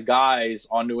lot of guys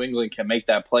on New England can make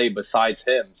that play besides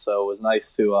him. So it was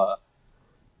nice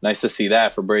to see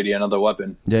that for Brady, another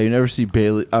weapon. Yeah, you never see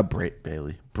Brady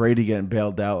getting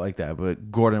bailed out like that. But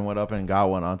Gordon went up and got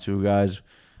one on 2 guys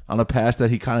on a pass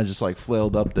that he kind of just like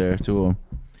flailed up there to him.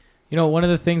 You know, one of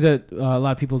the things that a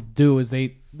lot of people do is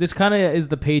this kind of is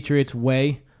the Patriots'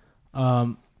 way,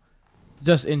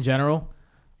 just in general.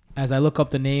 As I look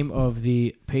up the name of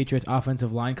the Patriots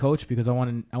offensive line coach, because I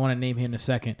want to name him in a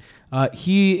second.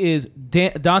 He is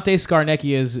Dante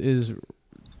Scarnecchia is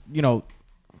you know,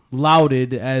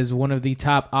 lauded as one of the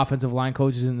top offensive line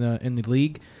coaches in the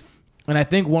league, and I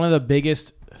think one of the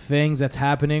biggest things that's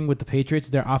happening with the Patriots,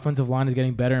 their offensive line is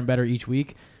getting better and better each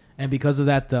week. And because of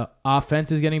that, the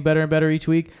offense is getting better and better each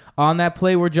week. On that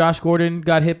play where Josh Gordon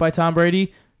got hit by Tom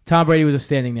Brady was just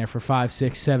standing there for 5,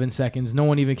 6, 7 seconds. No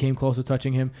one even came close to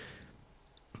touching him.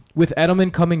 With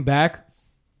Edelman coming back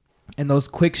and those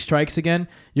quick strikes again,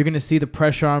 you're going to see the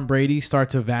pressure on Brady start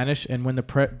to vanish. And when the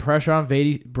pressure on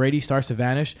Brady starts to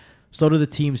vanish, so do the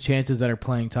team's chances that are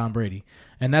playing Tom Brady.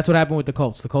 And that's what happened with the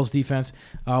Colts. The Colts defense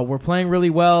were playing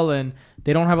really well, and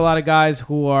they don't have a lot of guys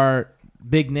who are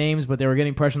big names, but they were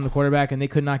getting pressure on the quarterback, and they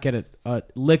could not get a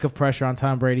lick of pressure on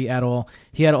Tom Brady at all.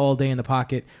 He had all day in the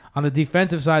pocket. On the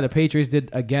defensive side, the Patriots did,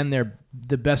 again,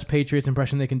 the best Patriots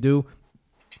impression they can do.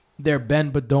 Their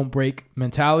bend but don't break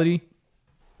mentality.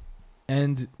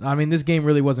 And, I mean, this game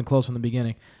really wasn't close from the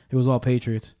beginning. It was all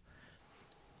Patriots.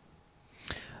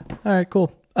 all right,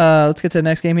 cool. Let's get to the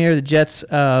next game here. The Jets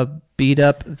beat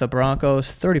up the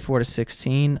Broncos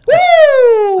 34-16.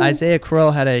 Woo! Isaiah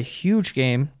Crowell had a huge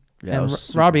game. Yeah,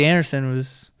 And Robbie Anderson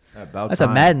was that's a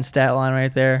Madden stat line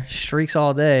right there. Streaks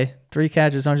all day. 3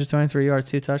 catches, 123 yards,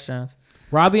 2 touchdowns.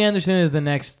 Robbie Anderson is the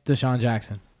next Deshaun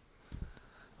Jackson.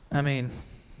 I mean,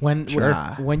 When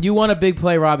you want a big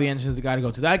play, Robbie Anderson is the guy to go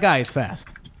to. That guy is fast,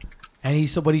 and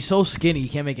he's so skinny he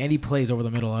can't make any plays over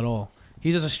the middle at all.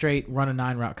 He's just a straight run a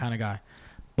 9 route kind of guy.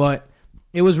 But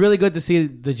it was really good to see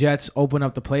the Jets open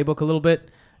up the playbook a little bit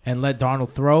and let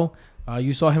Darnold throw.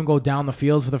 You saw him go down the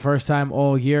field for the first time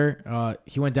all year.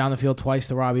 He went down the field twice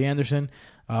to Robbie Anderson,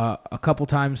 a couple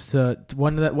times to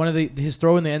his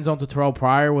throw in the end zone to Terrell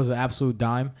Pryor was an absolute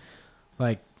dime.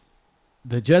 Like,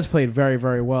 the Jets played very,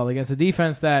 very well against a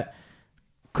defense that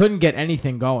couldn't get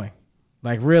anything going.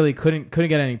 Like, really couldn't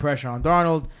get any pressure on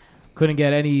Darnold.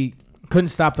 Couldn't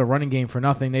stop the running game for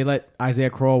nothing. They let Isaiah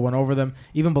Crowell run over them.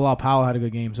 Even Bilal Powell had a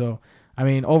good game. So, I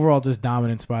mean, overall, just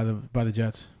dominance by the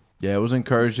Jets. Yeah, it was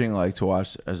encouraging, like, to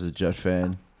watch as a Jet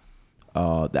fan.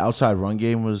 The outside run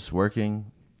game was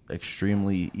working.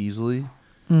 extremely easily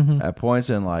Mm-hmm. at points,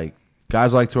 and like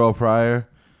guys like Terrell Pryor,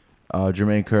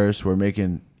 Jermaine Kearse were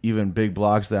making even big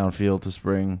blocks downfield to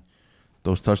spring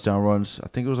those touchdown runs. I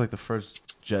think it was like the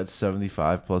first Jets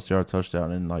 75+ yard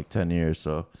touchdown in like 10 years.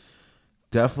 So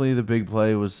definitely the big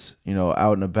play was,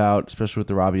 out and about, especially with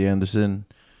the Robbie Anderson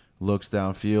looks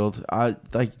downfield.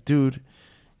 Dude,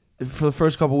 for the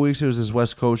first couple of weeks, it was this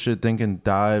West Coast shit, thinking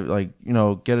dive,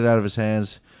 get it out of his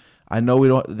hands. I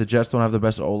know the Jets don't have the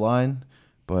best O-line,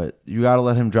 but you got to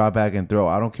let him drop back and throw.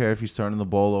 I don't care if he's turning the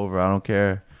ball over. I don't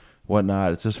care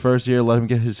whatnot. It's his first year. Let him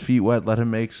get his feet wet. Let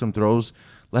him make some throws.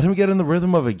 Let him get in the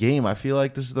rhythm of a game. I feel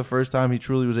like this is the first time he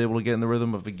truly was able to get in the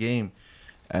rhythm of a game.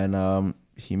 And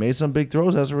he made some big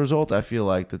throws as a result, I feel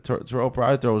like. The Terrell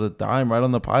Pryor throw was a dime right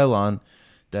on the pylon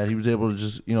that he was able to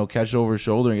just, catch it over his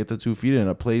shoulder and get the 2 feet in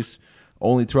a place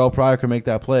only Terrell Pryor could make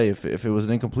that play. If it was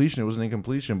an incompletion, it was an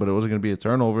incompletion, but it wasn't going to be a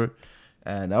turnover.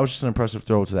 And that was just an impressive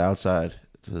throw to the outside,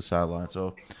 to the sideline.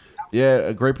 So, yeah,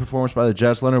 a great performance by the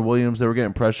Jets. Leonard Williams, they were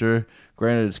getting pressure.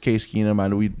 Granted, it's Case Keenum. I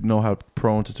know we know how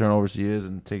prone to turnovers he is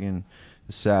and taking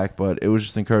the sack, but it was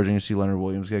just encouraging to see Leonard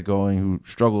Williams get going, who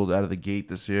struggled out of the gate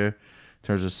this year in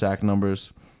terms of sack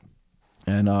numbers.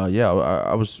 And,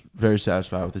 I was very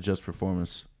satisfied with the Jets'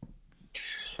 performance.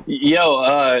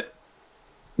 Yo,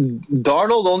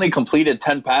 Darnold only completed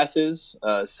 10 passes.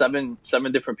 Seven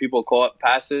different people caught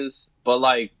passes. But,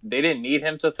 they didn't need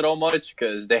him to throw much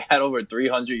because they had over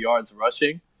 300 yards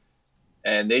rushing.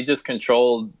 And they just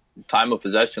controlled time of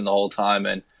possession the whole time.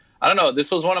 And I don't know,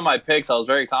 this was one of my picks. I was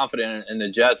very confident in the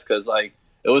Jets because,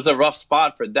 it was a rough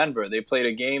spot for Denver. They played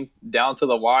a game down to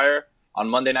the wire on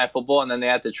Monday Night Football, and then they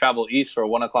had to travel east for a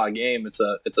 1 o'clock game. It's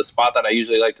a spot that I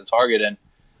usually like to target. And,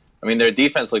 I mean, their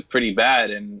defense looked pretty bad.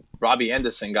 And Robbie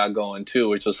Anderson got going, too,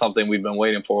 which was something we've been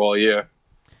waiting for all year.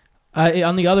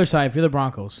 On the other side, if you're the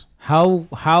Broncos,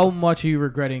 how much are you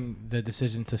regretting the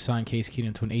decision to sign Case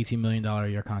Keenum to an $18 million a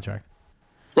year contract?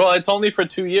 Well, it's only for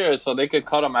 2 years, so they could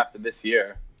cut him after this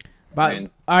year. All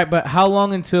right, but how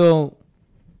long until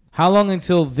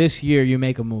this year you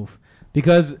make a move?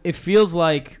 Because it feels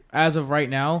like, as of right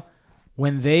now,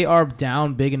 when they are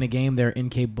down big in the game, they're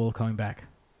incapable of coming back.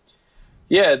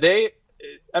 Yeah,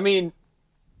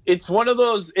 it's one of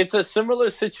those, it's a similar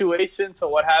situation to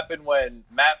what happened when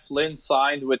Matt Flynn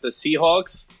signed with the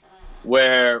Seahawks,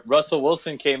 where Russell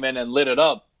Wilson came in and lit it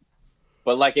up.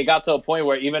 But, it got to a point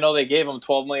where even though they gave him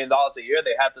 $12 million a year,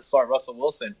 they had to start Russell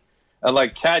Wilson.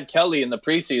 And, Chad Kelly in the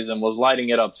preseason was lighting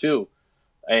it up, too.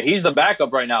 And he's the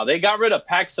backup right now. They got rid of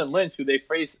Paxton Lynch, who they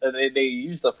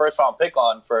used the first-round pick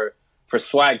on for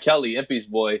Swag Kelly, Impey's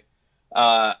boy.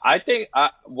 I think,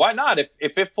 why not?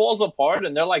 If it falls apart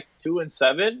and they're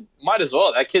 2-7, might as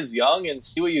well. That kid's young and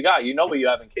see what you got. You know what you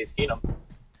have in Case Keenum.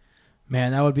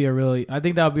 Man, that would be a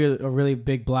really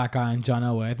big black eye on John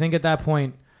Elway. I think at that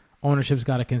point, ownership's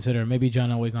got to consider maybe John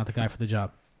Elway's not the guy for the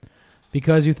job.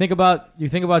 Because you think about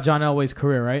John Elway's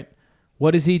career, right?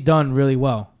 What has he done really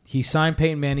well? He signed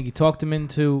Peyton Manning. He talked him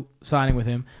into signing with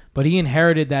him, but he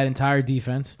inherited that entire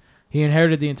defense. He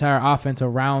inherited the entire offense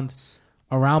around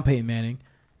Peyton Manning,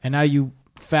 and now you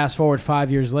fast forward 5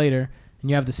 years later, and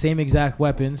you have the same exact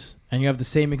weapons,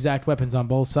 on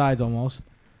both sides almost,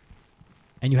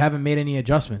 and you haven't made any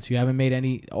adjustments. You haven't made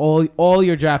any. All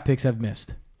your draft picks have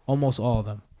missed, almost all of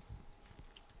them.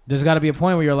 There's got to be a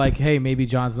point where you're like, hey, maybe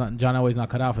John Elway's not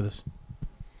cut out for this.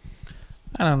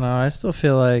 I don't know. I still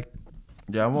feel like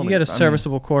you get a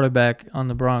serviceable quarterback on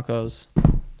the Broncos.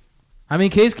 I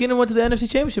mean, Case Keenum went to the NFC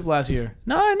Championship last year.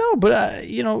 No, I know, but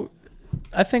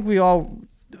I think we all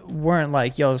weren't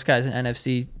like, yo, this guy's an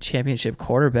NFC Championship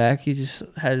quarterback. He just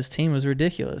had his team was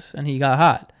ridiculous, and he got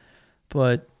hot.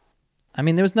 But, I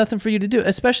mean, there was nothing for you to do,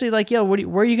 especially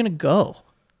where are you going to go?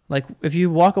 If you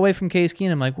walk away from Case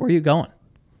Keenum, where are you going?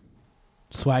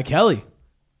 Swag Kelly.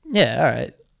 Yeah, all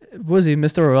right. Was he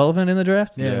Mr. Irrelevant in the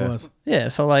draft? Yeah, he was. Yeah,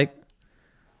 so,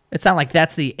 it's not like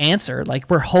that's the answer.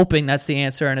 We're hoping that's the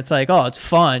answer, and it's it's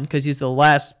fun because he's the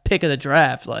last pick of the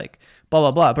draft, blah,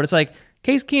 blah, blah. But it's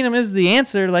Case Keenum is the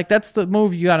answer. That's the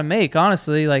move you got to make,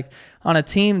 honestly. On a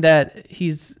team that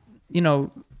he's,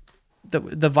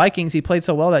 the Vikings, he played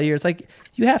so well that year. It's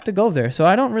you have to go there. So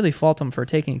I don't really fault him for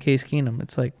taking Case Keenum.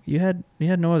 It's you had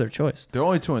no other choice. They're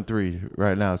only 2-3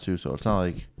 right now, too, so it's not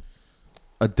like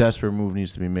a desperate move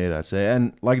needs to be made, I'd say.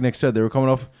 And like Nick said, they were coming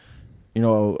off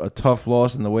a tough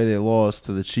loss in the way they lost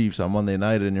to the Chiefs on Monday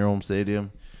night in your home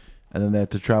stadium, and then they had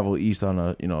to travel east on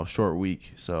a short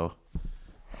week. So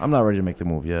I'm not ready to make the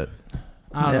move yet.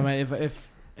 I don't know, man.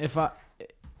 If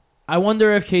I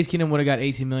wonder if Case Keenum would have got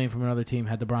 $18 million from another team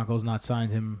had the Broncos not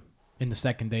signed him in the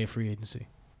second day of free agency.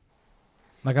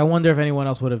 Like, I wonder if anyone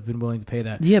else would have been willing to pay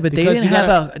that. Yeah, but they Because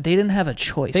didn't have a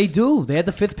choice. They do. They had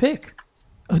the 5th pick.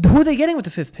 Who are they getting with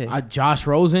the 5th pick? Josh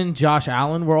Rosen, Josh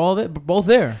Allen were both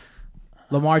there.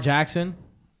 Lamar Jackson.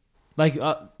 Like,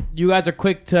 you guys are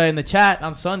quick to, in the chat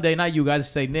on Sunday, not you guys,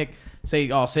 say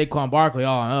Saquon Barkley. They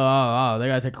got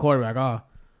to take a quarterback.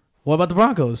 What about the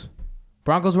Broncos?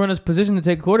 Broncos were in a position to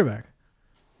take a quarterback.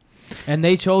 And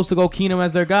they chose to go Keenum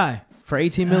as their guy for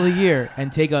 $18 million a year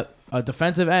and take a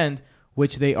defensive end,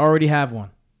 which they already have one.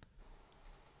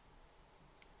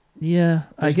 Yeah,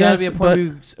 There's I guess. got to be a point where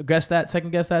you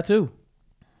second guess that too.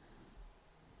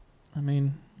 I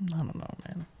mean, I don't know,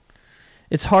 man.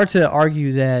 It's hard to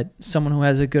argue that someone who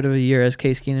has as good of a year as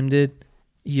Case Keenum did,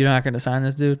 you're not going to sign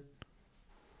this dude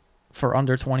for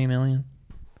under $20 million.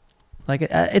 Like,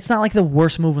 it's not like the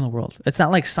worst move in the world. It's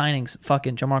not like signing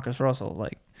fucking Jamarcus Russell.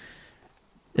 Like,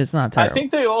 it's not terrible. I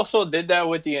think they also did that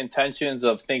with the intentions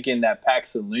of thinking that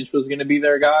Paxton Lynch was going to be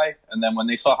their guy. And then when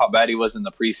they saw how bad he was in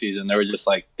the preseason, they were just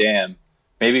like, damn,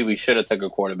 maybe we should have took a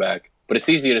quarterback. But it's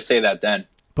easier to say that then.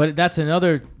 But that's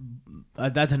another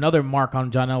mark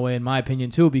on John Elway, in my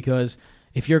opinion, too, because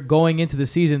if you're going into the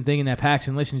season thinking that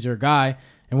Paxton Lynch is your guy,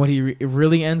 and what he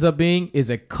really ends up being is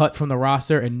a cut from the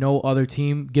roster and no other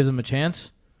team gives him a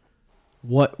chance,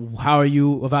 how are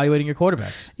you evaluating your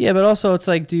quarterbacks? Yeah, but also it's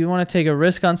like, do you want to take a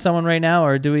risk on someone right now,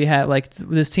 or do we have, like,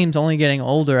 this team's only getting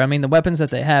older? I mean, the weapons that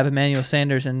they have, Emmanuel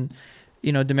Sanders and,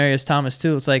 Demaryius Thomas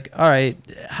too. It's like, all right,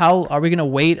 how are we going to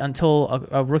wait until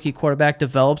a rookie quarterback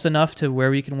develops enough to where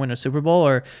we can win a Super Bowl,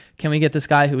 or can we get this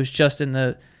guy who was just in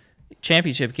the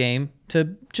championship game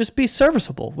to just be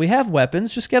serviceable? We have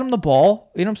weapons. Just get him the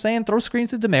ball. You know what I'm saying? Throw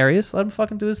screens to Demaryius. Let him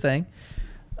fucking do his thing.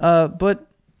 But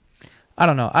I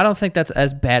don't know. I don't think that's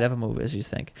as bad of a move as you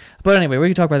think. But anyway, we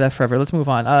can talk about that forever. Let's move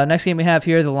on. Next game we have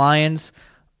here, the Lions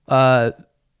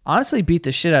honestly beat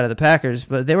the shit out of the Packers,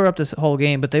 but they were up this whole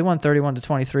game, but they won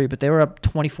 31-23, but they were up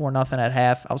 24-0 at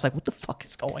half. I was like, what the fuck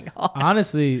is going on?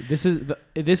 Honestly, this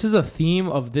is a theme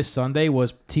of this Sunday,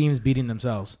 was teams beating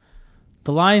themselves.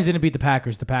 The Lions didn't beat the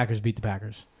Packers beat the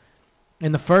Packers.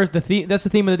 In the first, that's the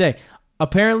theme of the day.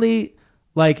 Apparently,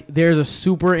 like, there's a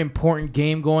super important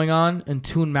game going on in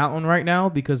Toon Mountain right now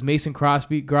because Mason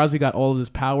Crosby got all of his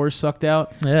powers sucked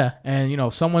out. Yeah.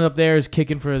 And, someone up there is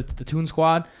kicking for the Toon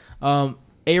squad.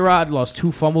 A-Rod lost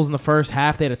 2 fumbles in the first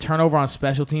half. They had a turnover on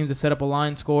special teams to set up a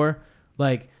line score.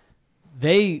 Like,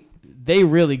 they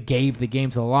really gave the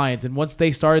game to the Lions. And once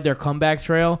they started their comeback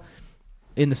trail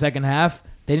in the second half,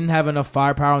 they didn't have enough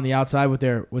firepower on the outside with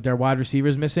their wide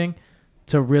receivers missing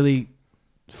to really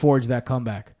forge that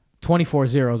comeback.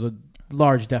 24-0 is a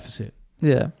large deficit.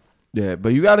 Yeah. Yeah, but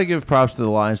you got to give props to the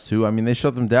Lions, too. I mean, they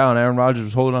shut them down. Aaron Rodgers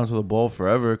was holding on to the ball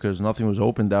forever because nothing was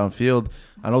open downfield.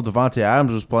 I know Devontae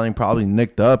Adams was playing probably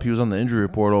nicked up. He was on the injury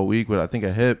report all week with, I think,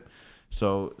 a hip.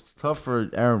 So it's tough for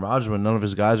Aaron Rodgers when none of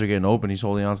his guys are getting open. He's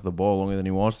holding on to the ball longer than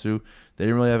he wants to. They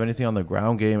didn't really have anything on the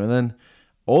ground game. And then,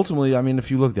 ultimately, I mean, if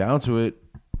you look down to it,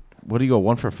 what do you go,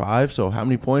 1 for 5? So how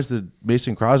many points did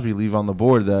Mason Crosby leave on the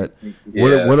board that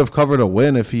would have covered a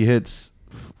win if he hits,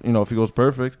 if he goes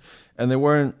perfect? And they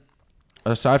weren't,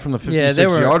 aside from the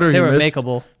 56-yarder they were missed,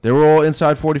 makeable. They were all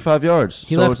inside 45 yards.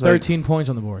 He left 13 points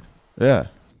on the board. Yeah.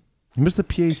 He missed the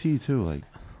PAT, too. Like,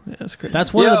 Yeah, that's crazy.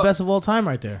 That's one of the best of all time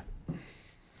right there.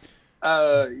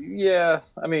 Yeah.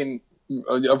 I mean,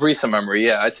 of recent memory,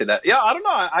 yeah, I'd say that. Yeah, I don't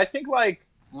know. I think, like,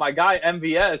 my guy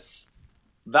MVS,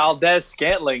 Valdez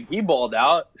Scantling, he balled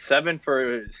out 7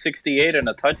 for 68 and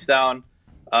a touchdown.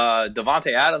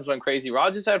 Devontae Adams went crazy.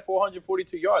 Rodgers had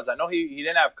 442 yards. I know he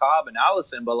didn't have Cobb and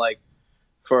Allison, but, like,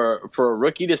 for a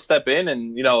rookie to step in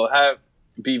and,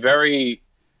 be very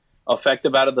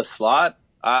effective out of the slot,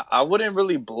 I wouldn't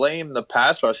really blame the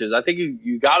pass rushers. I think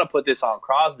you got to put this on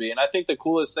Crosby. And I think the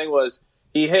coolest thing was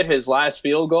he hit his last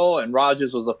field goal, and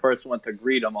Rodgers was the first one to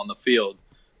greet him on the field.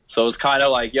 So it's kind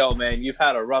of like, yo, man, you've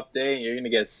had a rough day, and you're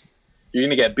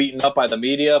gonna get beaten up by the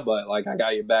media, but, like, I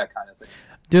got your back kind of thing.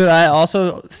 Dude, I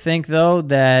also think, though,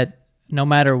 that no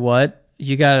matter what,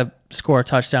 you got to score a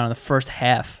touchdown in the first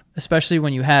half, especially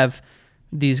when you have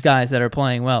these guys that are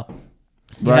playing well.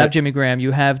 You have Jimmy Graham,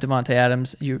 you have Devontae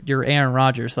Adams, you're Aaron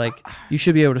Rodgers. Like, you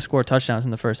should be able to score touchdowns in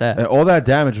the first half. And all that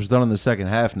damage was done in the second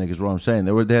half, Nick, is what I'm saying.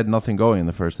 They had nothing going in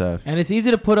the first half. And it's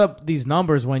easy to put up these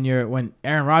numbers when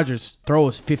Aaron Rodgers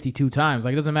throws 52 times.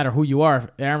 Like, it doesn't matter who you are. If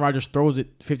Aaron Rodgers throws it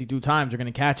 52 times, you're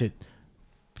going to catch it.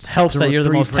 It helps that you're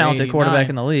the most talented quarterback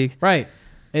in the league. Right.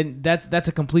 And that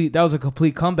was a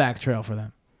complete comeback trail for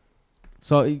them.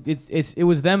 So it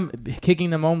was them kicking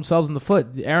themselves in the foot.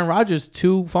 Aaron Rodgers,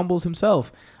 2 fumbles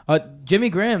himself. Jimmy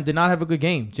Graham did not have a good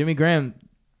game. Jimmy Graham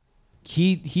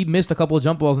he missed a couple of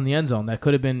jump balls in the end zone that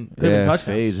could have been touchdowns.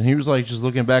 Fades. And he was like just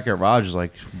looking back at Rodgers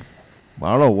like,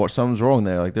 I don't know what something's wrong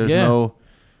there. Like there's no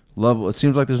level. It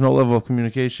seems like there's no level of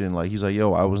communication. Like he's like,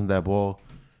 yo, I wasn't that ball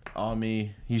on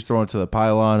me. He's throwing to the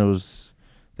pylon.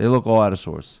 They look all out of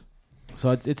sorts.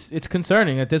 So it's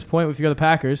concerning at this point. If you're the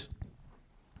Packers,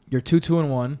 you're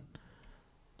 2-2-1.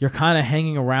 You're kind of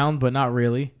hanging around, but not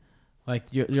really. Like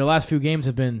your last few games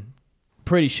have been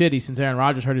pretty shitty since Aaron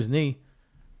Rodgers hurt his knee.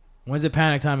 When's it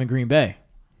panic time in Green Bay?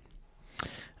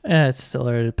 It's still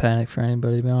early to panic for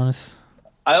anybody, to be honest.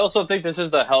 I also think this is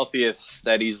the healthiest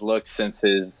that he's looked since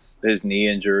his knee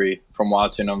injury from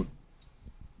watching him.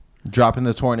 Dropping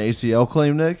the torn ACL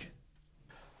claim, Nick?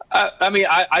 I mean,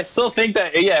 I still think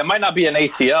that, it might not be an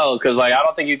ACL because like, I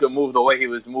don't think you could move the way he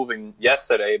was moving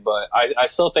yesterday, but I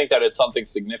still think that it's something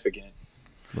significant.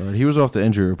 Right. He was off the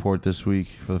injury report this week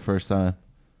for the first time.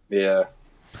 Yeah.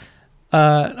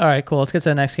 All right, cool. Let's get to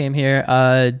the next game here.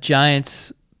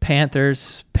 Giants,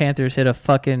 Panthers. Panthers hit a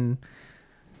fucking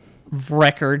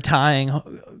record-tying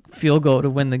field goal to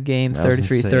win the game,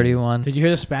 33-31. Did you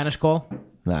hear the Spanish call?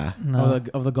 Nah. No.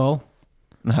 Of the goal?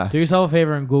 Nah. Do yourself a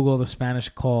favor and Google the Spanish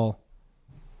call.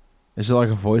 Is it like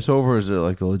a voiceover or is it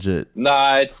like the legit?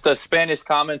 Nah, it's the Spanish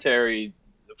commentary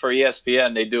for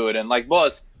ESPN. They do it. And like,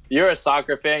 boss, you're a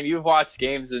soccer fan. You've watched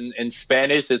games in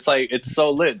Spanish. It's like, it's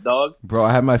so lit, dog. Bro,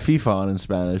 I have my FIFA on in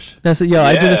Spanish. I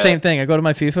do the same thing. I go to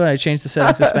my FIFA and I change the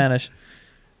settings to Spanish.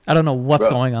 I don't know what's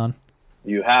going on.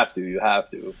 You have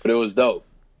to. But it was dope.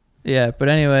 Yeah, but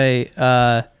anyway,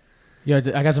 Yeah,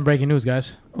 I got some breaking news,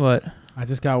 guys. what? I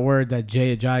just got word that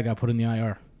Jay Ajayi got put in the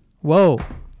IR. Whoa.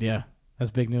 Yeah,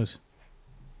 that's big news.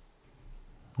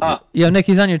 Huh. Yo, Nick,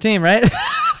 he's on your team, right?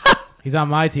 He's on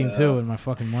my team, too, in my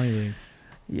fucking money league.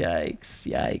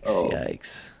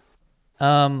 Yikes.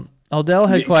 Odell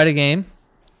had quite a game.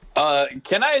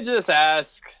 Can I just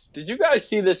ask, did you guys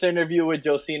see this interview with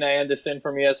Josina Anderson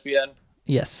from ESPN?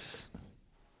 Yes.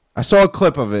 I saw a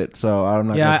clip of it, so I'm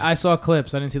not Yeah, gonna... I saw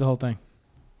clips. I didn't see the whole thing.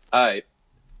 All right.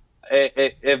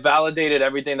 It validated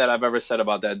everything that I've ever said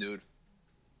about that dude.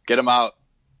 Get him out.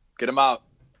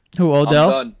 Who, Odell?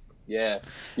 I'm done. Yeah.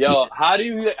 Yo, how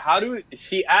do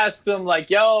she asked him like,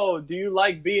 yo, do you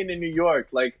like being in New York?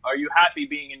 Like, are you happy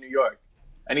being in New York?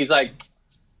 And he's like,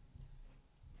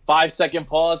 5-second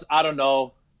pause. I don't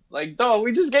know. Like, dog,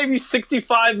 we just gave you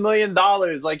 $65 million.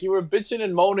 Like, you were bitching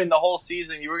and moaning the whole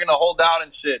season. You were going to hold out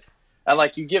and shit. And,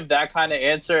 like, you give that kind of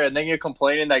answer, and then you're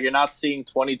complaining that you're not seeing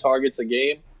 20 targets a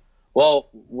game. Well,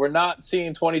 we're not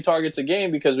seeing 20 targets a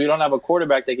game because we don't have a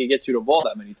quarterback that can get you the ball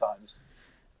that many times.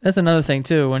 That's another thing,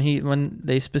 too. When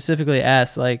they specifically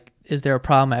asked, like, is there a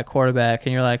problem at quarterback?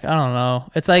 And you're like, I don't know.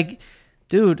 It's like,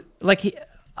 dude, like,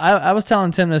 I was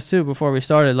telling Tim this, too, before we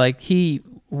started. Like, he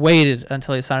waited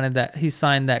until he signed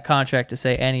that contract to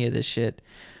say any of this shit.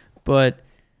 But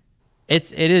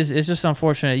it's just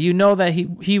unfortunate. You know that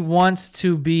he wants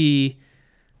to be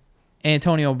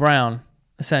Antonio Brown,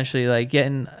 essentially, like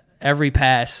getting every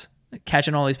pass,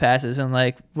 catching all these passes, and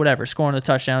like whatever, scoring the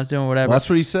touchdowns, doing whatever. Well, that's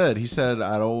what he said. He said,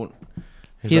 I don't...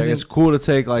 He's like, it's cool to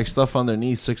take like stuff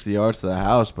underneath 60 yards to the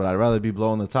house, but I'd rather be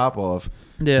blowing the top off.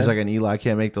 Yeah. He's like, and Eli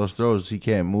can't make those throws. He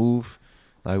can't move.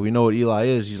 Like, we know what Eli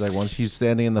is. He's like, once he's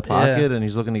standing in the pocket and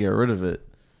he's looking to get rid of it.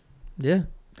 Yeah.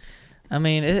 I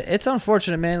mean, it's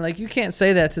unfortunate, man. Like, you can't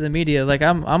say that to the media. Like,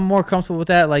 I'm more comfortable with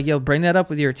that. Like, yo, bring that up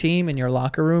with your team in your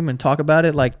locker room and talk about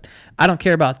it. Like, I don't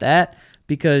care about that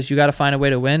because you got to find a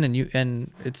way to win,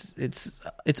 and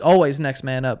it's always next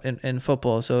man up in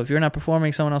football. So if you're not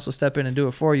performing, someone else will step in and do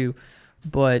it for you.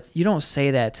 But you don't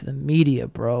say that to the media,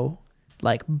 bro.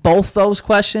 Like, both those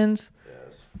questions,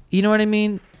 you know what I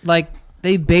mean? Like,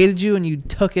 they baited you and you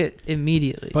took it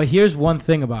immediately. But here's one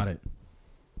thing about it.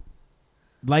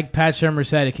 Like Pat Shurmur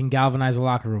said, it can galvanize the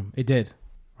locker room. It did,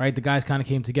 right? The guys kind of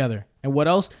came together. And what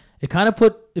else? It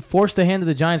forced the hand of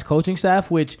the Giants coaching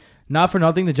staff, which, not for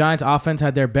nothing, the Giants offense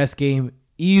had their best game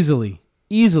easily.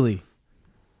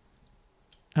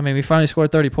 I mean, we finally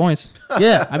scored 30 points.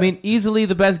 Yeah, I mean, easily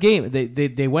the best game.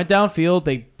 They went downfield.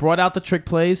 They brought out the trick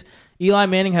plays. Eli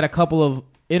Manning had a couple of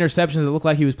interceptions that looked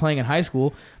like he was playing in high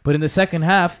school. But in the second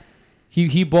half,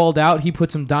 he balled out. He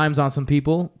put some dimes on some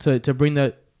people to bring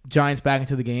the Giants back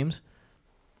into the games.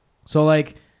 So,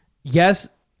 like, yes,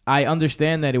 I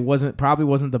understand that it probably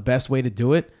wasn't the best way to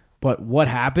do it, but what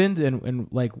happened and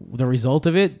like the result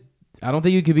of it, I don't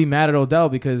think you could be mad at Odell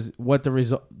because what the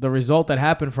result that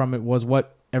happened from it was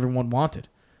what everyone wanted,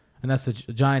 and that's the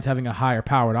Giants having a higher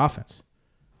powered offense.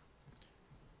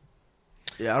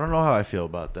 Yeah, I don't know how I feel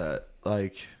about that.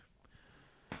 Like,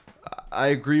 I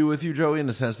agree with you, Joey, in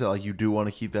the sense that like you do want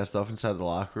to keep that stuff inside the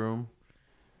locker room.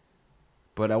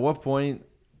 But at what point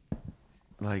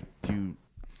like,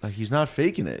 he's not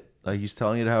faking it. Like, he's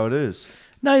telling it how it is.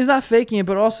 No, he's not faking it,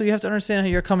 but also you have to understand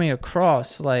how you're coming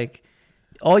across. Like,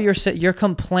 you're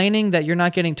complaining that you're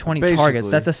not getting 20 targets. Basically.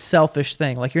 That's a selfish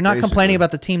thing. Like, you're not complaining about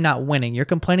the team not winning. You're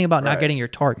complaining about not getting your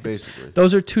targets. Basically.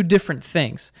 Those are two different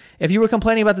things. If you were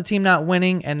complaining about the team not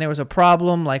winning and there was a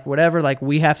problem, like whatever, like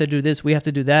we have to do this, we have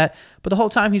to do that. But the whole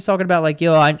time he's talking about like,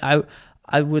 yo,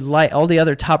 I would like all the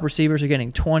other top receivers are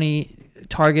getting 20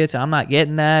 targets and I'm not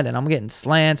getting that and I'm getting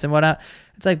slants and whatnot.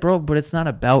 It's like, bro, but it's not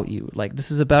about you. Like, this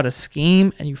is about a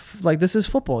scheme and this is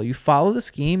football. You follow the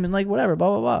scheme and like whatever,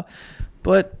 blah, blah, blah.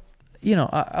 But, you know,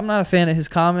 I'm not a fan of his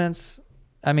comments.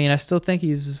 I mean, I still think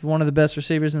he's one of the best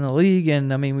receivers in the league.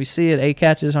 And, I mean, we see it. 8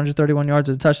 catches, 131 yards,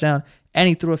 a touchdown. And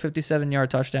he threw a 57-yard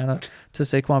touchdown to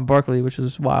Saquon Barkley, which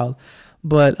was wild.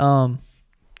 But,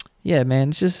 yeah, man,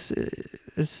 it's just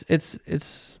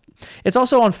it's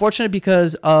also unfortunate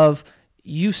because of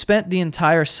you spent the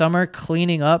entire summer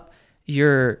cleaning up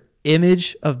your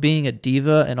image of being a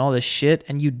diva and all this shit,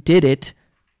 and you did it.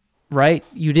 Right?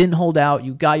 You didn't hold out.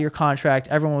 You got your contract.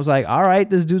 Everyone was like, all right,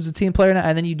 this dude's a team player now.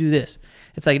 And then you do this.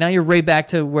 It's like now you're right back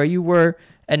to where you were.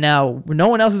 And now no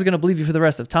one else is going to believe you for the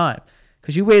rest of time.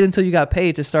 Because you waited until you got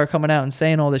paid to start coming out and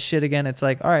saying all this shit again. It's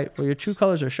like, all right, well, your true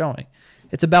colors are showing.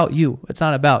 It's about you. It's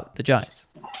not about the Giants.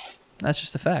 That's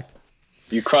just a fact.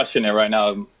 You're crushing it right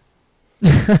now.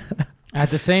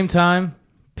 At the same time,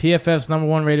 PFF's number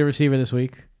 1 rated receiver this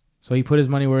week. So he put his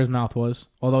money where his mouth was.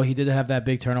 Although he did have that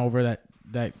big turnover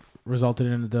that resulted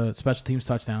in the special teams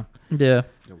touchdown. Yeah.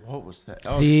 What was that?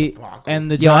 The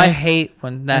Giants, I hate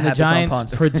when that happens the Giants on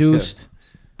punts. produced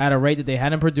at a rate that they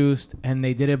hadn't produced, and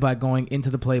they did it by going into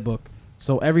the playbook.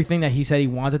 So everything that he said he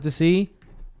wanted to see,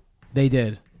 they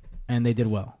did, and they did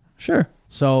well. Sure.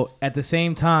 So at the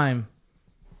same time,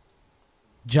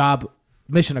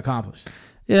 mission accomplished.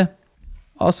 Yeah.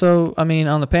 Also, I mean,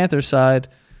 on the Panthers side,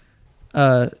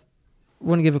 want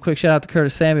to give a quick shout out to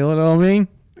Curtis Samuel. You know what I mean?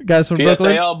 Guys from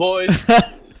Brooklyn. PSAL boys.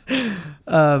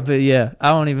 But yeah, I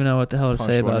don't even know what the hell to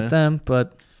say about them.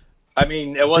 But I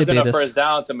mean, it wasn't a first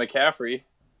down to McCaffrey.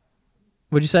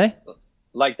 What'd you say?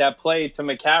 Like that play to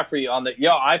McCaffrey on the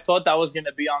I thought that was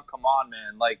gonna be on. Come on,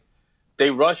 man! Like they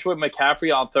rushed with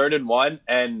McCaffrey on 3rd and 1,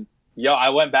 and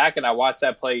I went back and I watched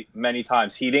that play many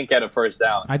times. He didn't get a first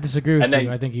down. I disagree with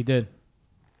you. I think he did.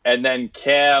 And then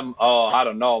Cam, I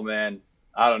don't know, man.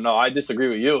 I don't know. I disagree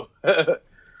with you. I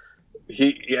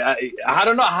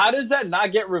don't know. How does that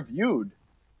not get reviewed?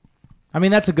 I mean,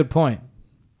 that's a good point.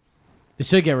 It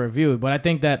should get reviewed, but I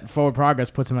think that forward progress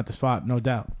puts him at the spot, no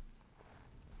doubt.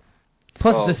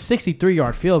 Plus, it's a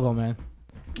 63-yard field goal, man.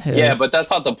 Yeah, but that's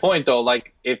not the point, though.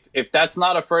 Like, if that's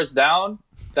not a first down,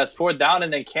 that's 4th down,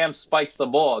 and then Cam spikes the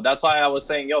ball. That's why I was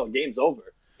saying, game's over.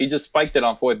 He just spiked it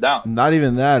on 4th down. Not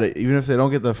even that. Even if they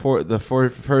don't get the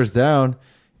first down,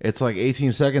 it's like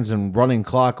 18 seconds and running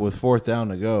clock with 4th down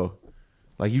to go.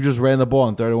 Like, you just ran the ball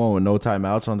on 3rd and 1 with no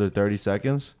timeouts under 30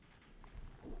 seconds.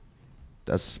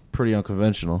 That's pretty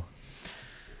unconventional.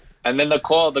 And then the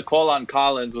call on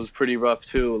Collins was pretty rough,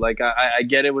 too. Like, I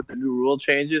get it with the new rule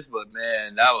changes, but,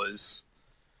 man,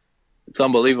 it's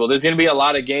unbelievable. There's going to be a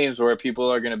lot of games where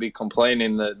people are going to be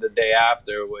complaining the day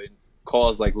after when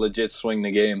calls, like, legit swing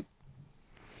the game.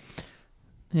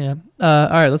 Yeah. All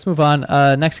right, let's move on.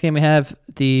 Next game we have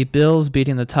the Bills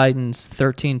beating the Titans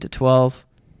 13-12.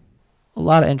 A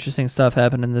lot of interesting stuff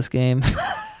happened in this game.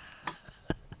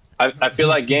 I feel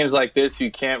like games like this,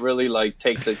 you can't really like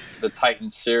take the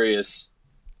Titans serious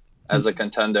as a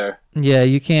contender. Yeah,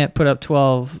 you can't put up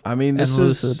 12. I mean, this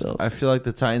lose to the is. Bills. I feel like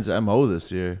the Titans' MO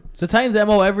this year. It's the Titans'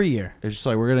 MO every year. It's just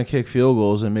like we're gonna kick field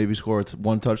goals and maybe score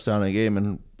 1 touchdown a game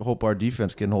and hope our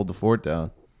defense can hold the fort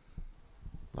down.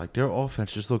 Like their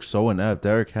offense just looks so inept.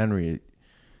 Derrick Henry.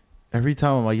 Every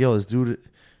time I'm like, yo, this dude.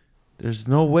 There's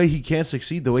no way he can't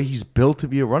succeed the way he's built to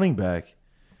be a running back.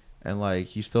 And, like,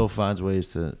 he still finds ways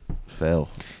to fail.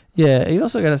 Yeah, you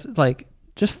also got to, like,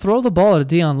 just throw the ball at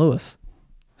Deion Lewis.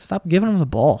 Stop giving him the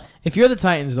ball. If you're the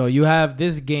Titans, though, you have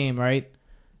this game, right?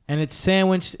 And it's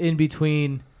sandwiched in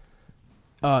between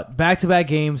back-to-back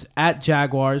games at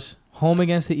Jaguars, home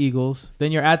against the Eagles.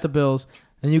 Then you're at the Bills.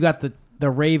 Then you got the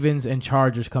Ravens and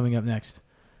Chargers coming up next.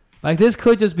 Like, this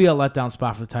could just be a letdown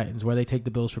spot for the Titans where they take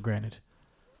the Bills for granted.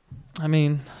 I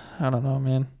mean, I don't know,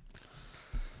 man.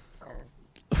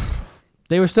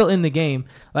 They were still in the game.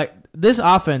 Like, this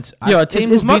offense... A team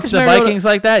who beats the Vikings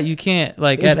like that, you can't...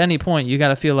 Like, at any point, you got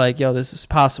to feel like, this is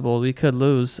possible. We could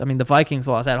lose. I mean, the Vikings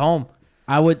lost at home.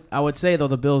 I would say, though,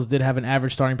 the Bills did have an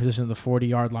average starting position of the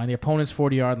 40-yard line. The opponent's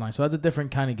 40-yard line. So that's a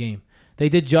different kind of game. They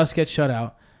did just get shut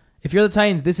out. If you're the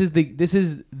Titans, this is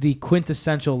the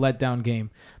quintessential letdown game.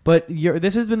 But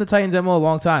this has been the Titans' MO a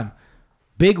long time.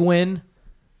 big win.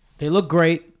 They look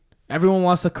great. Everyone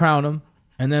wants to crown them.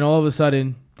 And then all of a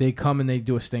sudden, they come and they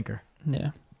do a stinker.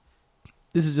 Yeah.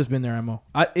 This has just been their MO.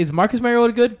 Is Marcus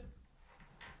Mariota good?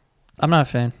 I'm not a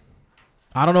fan.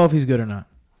 I don't know if he's good or not.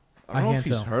 I don't know if can't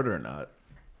he's tell. hurt or not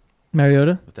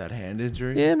Mariota? with that hand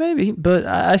injury. Yeah, maybe. But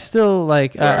I still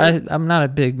like. I'm not a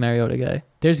big Mariota guy.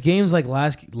 There's games like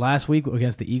last week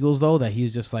against the Eagles, though, that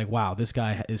he's just like, wow, this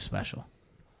guy is special.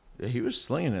 Yeah, he was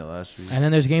slinging it last week. And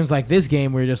then there's games like this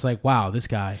game where you're just like, wow, this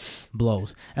guy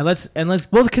blows. And let's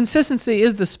Well, the consistency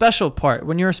is the special part.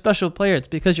 When you're a special player, it's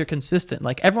because you're consistent.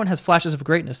 Like everyone has flashes of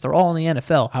greatness. They're all in the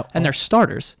NFL, and they're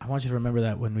starters. I want you to remember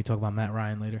that when we talk about Matt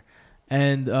Ryan later.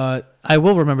 And I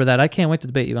will remember that. I can't wait to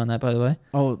debate you on that. By the way.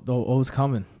 it's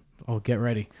coming. Oh, get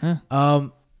ready. Huh.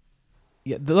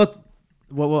 Yeah. Look,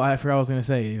 what I forgot what I was gonna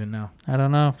say even now. I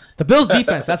don't know. The Bills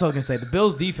defense. That's what I was gonna say. The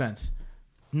Bills defense,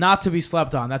 not to be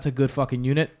slept on. That's a good fucking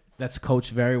unit. That's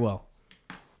coached very well.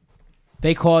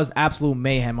 They caused absolute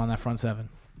mayhem on that front seven.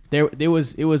 It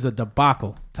was a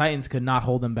debacle. Titans could not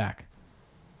hold them back.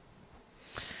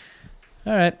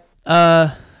 All right.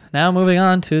 Now moving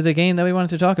on to the game that we wanted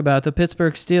to talk about. The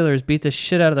Pittsburgh Steelers beat the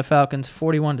shit out of the Falcons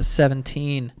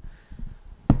 41-17.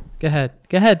 Go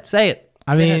ahead. Say it.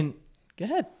 Go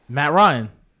ahead. Matt Ryan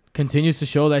continues to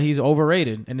show that he's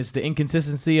overrated, and it's the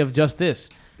inconsistency of just this.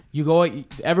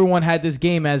 Everyone had this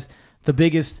game as the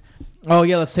biggest. Oh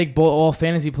yeah, let's take all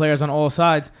fantasy players on all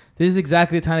sides. This is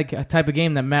exactly the type of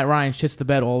game that Matt Ryan shits the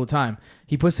bed all the time.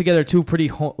 He puts together two pretty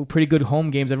good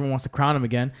home games. Everyone wants to crown him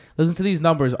again. Listen to these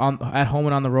numbers at home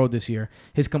and on the road this year.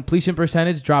 His completion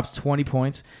percentage drops 20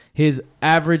 points. His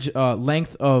average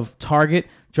length of target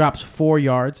drops 4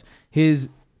 yards. His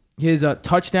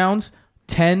touchdowns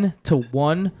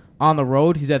 10-1 on the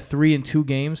road. He's at 3 in 2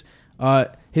 games.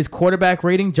 His quarterback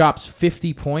rating drops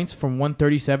 50 points from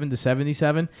 137 to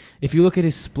 77. If you look at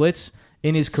his splits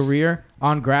in his career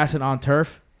on grass and on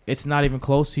turf, it's not even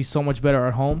close. He's so much better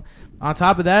at home. On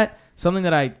top of that, something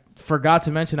that I forgot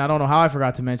to mention, I don't know how I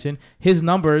forgot to mention, his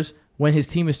numbers when his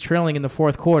team is trailing in the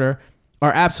fourth quarter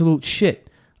are absolute shit.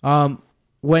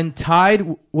 When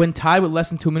tied with less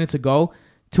than 2 minutes to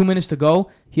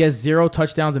go, he has 0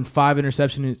 touchdowns and 2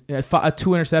 interceptions.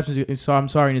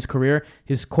 In his career.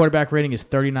 His quarterback rating is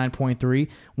 39.3.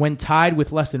 When tied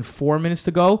with less than 4 minutes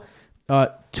to go,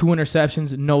 2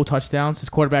 interceptions, no touchdowns. His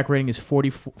quarterback rating is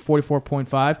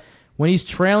 44.5. When he's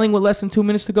trailing with less than 2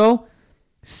 minutes to go,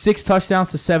 6 touchdowns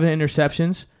to 7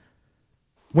 interceptions.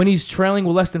 When he's trailing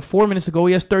with less than 4 minutes to go,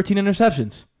 he has 13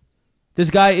 interceptions. This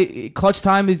guy, clutch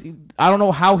time is, I don't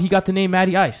know how he got the name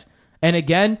Matty Ice. And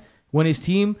again, when his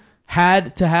team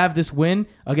had to have this win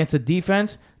against a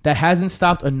defense that hasn't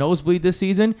stopped a nosebleed this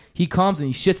season, he comes and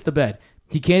he shits the bed.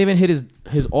 He can't even hit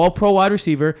his all-pro wide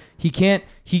receiver.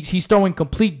 He's throwing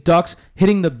complete ducks,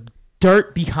 hitting the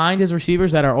dirt behind his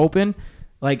receivers that are open.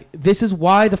 Like, this is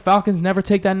why the Falcons never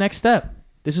take that next step.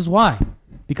 This is why.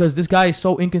 Because this guy is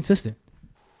so inconsistent.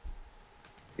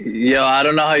 Yo, I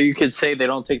don't know how you could say they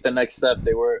don't take the next step.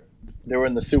 They were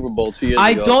in the Super Bowl 2 years ago.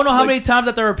 I don't know how many times I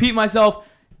have to repeat myself.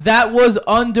 That was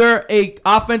under a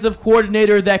offensive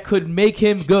coordinator that could make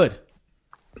him good.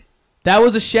 That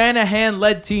was a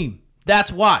Shanahan-led team.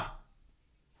 That's why.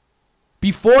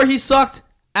 Before he sucked,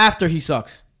 after he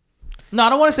sucks. No, I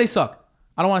don't want to say suck.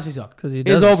 I don't want to say suck. Because he is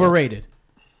doesn't overrated.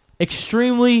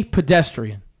 Extremely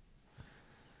pedestrian.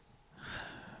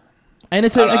 And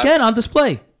it's, again, on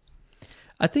display.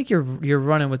 I think you're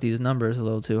running with these numbers a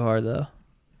little too hard, though.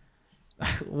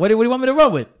 What do you want me to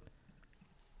run with?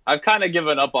 I've kind of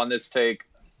given up on this take.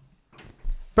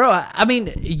 Bro, I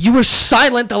mean, you were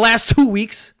silent the last 2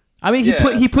 weeks. I mean,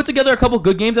 he put together a couple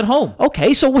good games at home.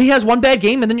 Okay, so he has one bad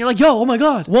game, and then you're like, yo, oh my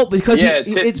God. Well, because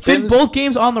it's been both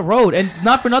games on the road, and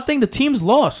not for nothing, the team's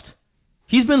lost.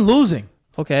 He's been losing.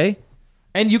 Okay.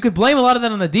 And you could blame a lot of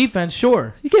that on the defense,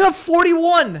 sure. You gave up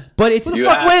 41. But it's Who the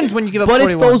fuck wins when you give up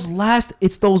 41? But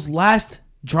it's those last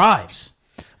drives.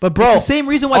 But bro, it's the same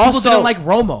reason why people didn't like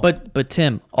Romo. But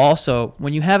Tim, also,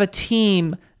 when you have a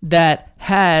team that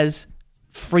has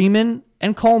Freeman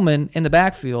and Coleman in the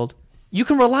backfield, you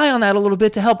can rely on that a little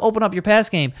bit to help open up your pass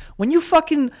game. When you're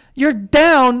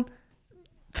down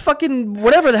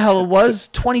whatever the hell it was,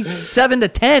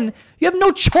 27-10, you have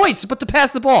no choice but to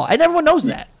pass the ball. And everyone knows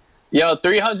that. Yo,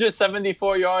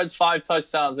 374 yards, 5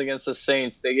 touchdowns against the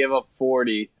Saints. They gave up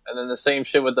 40. And then the same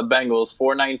shit with the Bengals,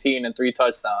 419 and 3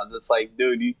 touchdowns. It's like,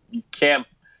 dude, you can't.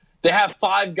 They have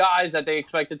 5 guys that they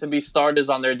expected to be starters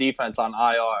on their defense on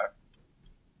IR.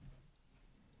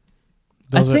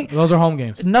 Those are home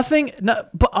games.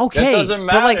 But okay. It doesn't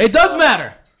matter. But like, it does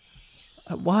matter.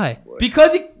 Why?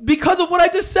 Because of what I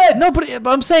just said. No, but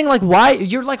I'm saying, like, why?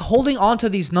 You're, like, holding on to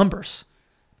these numbers.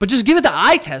 But just give it the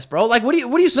eye test, bro. Like, what are you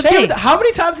Let's give saying? it how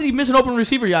many times did he miss an open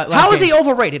receiver? How is he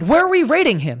overrated? Where are we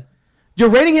rating him? You're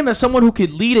rating him as someone who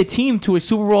could lead a team to a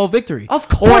Super Bowl victory. Of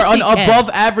course Or an he can. above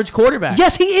average quarterback.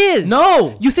 Yes, he is.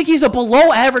 No. You think he's a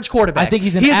below average quarterback? I think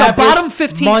he's an He's average a bottom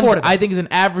 15 quarterback. I think he's an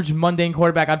average mundane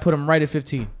quarterback. I'd put him right at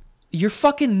 15. You're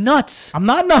fucking nuts. I'm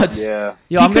not nuts. Yeah.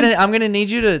 Yo, I'm gonna need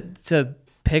you to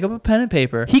pick up a pen and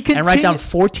paper and write down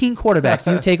 14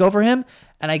 quarterbacks you take over him,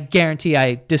 and I guarantee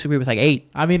I disagree with like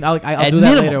 8. I mean, I'll At do that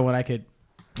minimum. later when I could.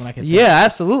 Yeah,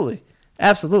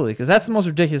 absolutely, because that's the most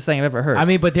ridiculous thing I've ever heard. I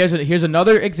mean, but here's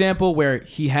another example where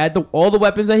he had all the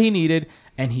weapons that he needed,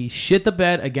 and he shit the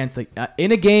bed against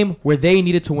in a game where they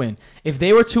needed to win. If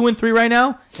they were 2-3 right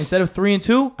now instead of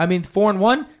 3-2, I mean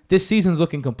 4-1, this season's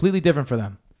looking completely different for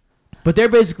them. But they're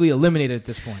basically eliminated at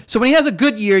this point. So when he has a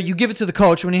good year, you give it to the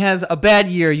coach. When he has a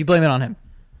bad year, you blame it on him.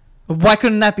 Why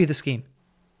couldn't that be the scheme?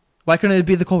 Why couldn't it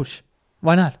be the coach?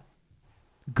 Why not?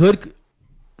 Good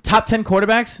top 10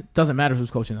 quarterbacks, doesn't matter who's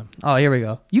coaching them. Oh, here we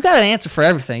go. You got an answer for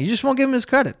everything. You just won't give him his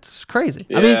credit. It's crazy.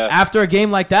 Yeah. I mean, after a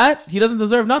game like that, he doesn't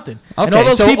deserve nothing. Okay, And all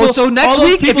those so next all those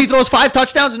week, if people- he throws 5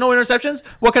 touchdowns and no interceptions,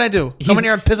 what can I do? Come in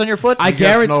here and piss on your foot? I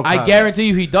gets no I comment. guarantee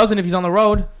you he doesn't if he's on the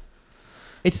road.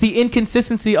 It's the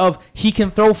inconsistency of he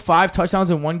can throw 5 touchdowns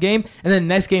in one game and then the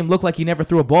next game look like he never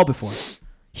threw a ball before.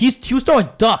 He was throwing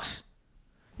ducks.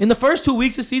 In the first 2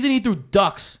 weeks of the season, he threw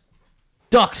ducks.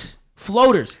 Ducks.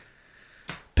 Floaters.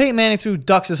 Peyton Manning threw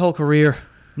ducks his whole career.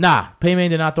 Nah, Peyton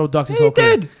Manning did not throw ducks his He whole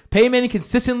career. did. Peyton Manning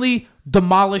consistently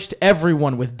demolished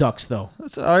everyone with ducks, though.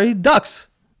 Sorry, ducks.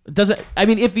 Doesn't I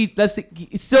mean if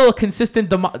it's still a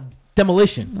consistent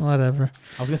demolition. Whatever.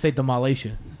 I was gonna say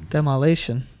demolition.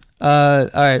 Demolition. All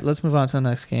right, let's move on to the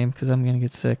next game because I'm going to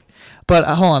get sick. But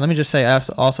hold on, let me just say,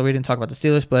 also, we didn't talk about the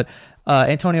Steelers, but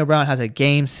Antonio Brown has a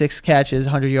game, 6 catches,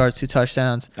 100 yards, 2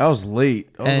 touchdowns. That was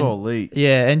late. That was And- all late.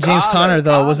 Yeah, and James Conner,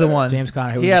 though, was the one. James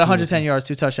Conner. He had 110 yards,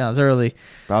 2 touchdowns early.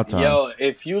 About time. Yo,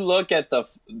 if you look at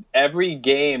every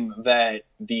game that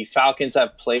the Falcons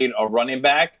have played a running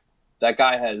back, that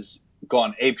guy has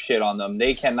gone ape shit on them.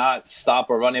 They cannot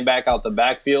stop a running back out the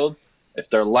backfield if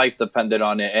their life depended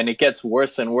on it. And it gets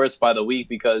worse and worse by the week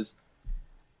because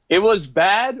it was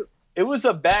bad. It was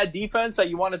a bad defense that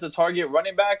you wanted to target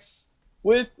running backs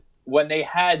with when they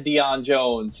had Deion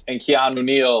Jones and Keanu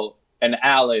Neal and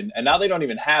Allen. And now they don't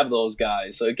even have those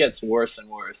guys. So it gets worse and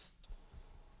worse.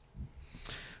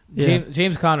 Yeah.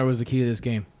 James Conner was the key to this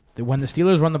game. When the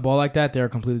Steelers run the ball like that, they're a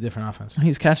completely different offense.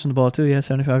 He's catching the ball, too. He had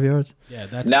 75 yards. Yeah,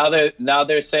 that's Now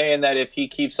they're saying that if he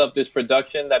keeps up this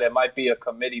production, that it might be a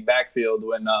committee backfield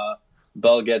when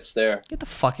Bell gets there. Get the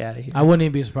fuck out of here. I wouldn't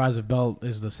even be surprised if Bell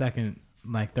is the second,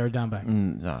 third down back.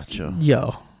 Nah, chill.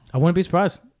 Yo, I wouldn't be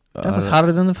surprised. that was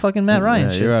hotter than the fucking Matt Ryan Yeah,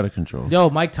 shit. you're out of control. Yo,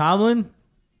 Mike Tomlin.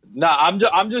 Nah,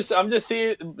 I'm just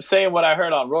saying what I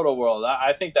heard on Roto World.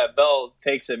 I think that Bell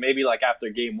takes it maybe like after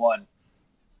game 1.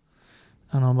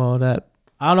 I don't know about that.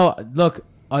 I don't know. Look,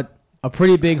 a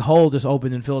pretty big hole just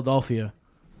opened in Philadelphia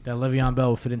that Le'Veon Bell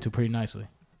will fit into pretty nicely.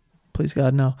 Please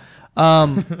God, no.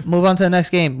 Move on to the next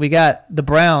game. We got the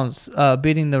Browns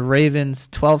beating the Ravens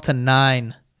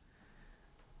 12-9.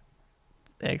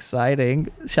 Exciting.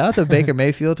 Shout out to Baker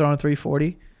Mayfield throwing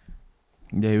 340.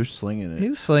 Yeah, he was slinging He it.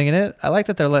 was slinging it. I like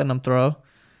that they're letting him throw.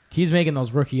 He's making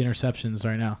those rookie interceptions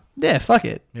right now. Yeah, fuck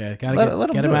it. Yeah, gotta Let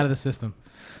him get do him it. out of the system.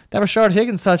 That Rashard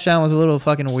Higgins touchdown was a little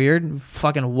fucking weird.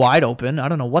 Fucking wide open. I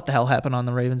don't know what the hell happened on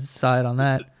the Ravens side on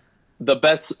that. The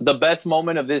best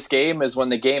moment of this game is when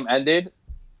the game ended.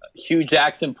 Hugh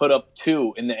Jackson put up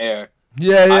 2 in the air.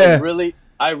 Yeah, yeah.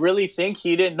 I really think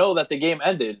he didn't know that the game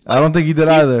ended. I don't think he did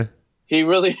either. He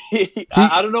really.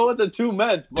 I don't know what the 2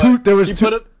 meant. But There was he two-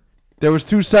 put up. There was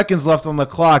 2 seconds left on the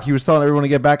clock. He was telling everyone to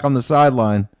get back on the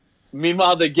sideline.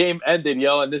 Meanwhile, the game ended,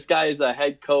 yo, and this guy is a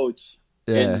head coach.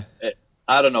 Yeah. And,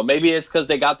 I don't know. Maybe it's because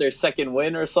they got their second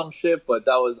win or some shit, but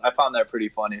I found that pretty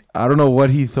funny. I don't know what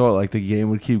he thought, like the game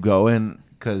would keep going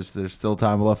because there's still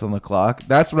time left on the clock.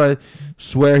 That's what I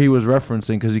swear he was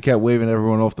referencing because he kept waving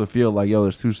everyone off the field like, yo,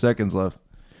 there's 2 seconds left.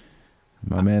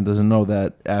 My man doesn't know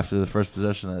that after the first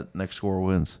possession, that next score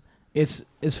wins. It's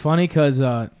funny because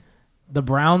the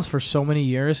Browns for so many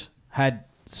years had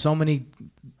so many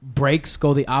breaks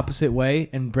go the opposite way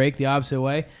and break the opposite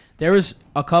way. There was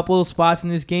a couple of spots in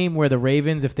this game where the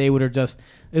Ravens, if they would have it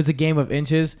was a game of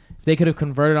inches. If they could have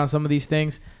converted on some of these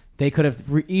things, they could have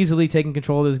easily taken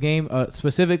control of this game.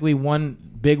 Specifically, one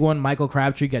big one, Michael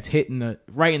Crabtree gets hit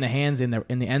right in the hands in the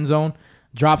end zone,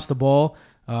 drops the ball.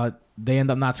 They end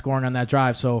up not scoring on that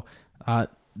drive. So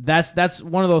that's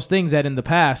one of those things that in the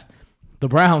past, the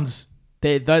Browns,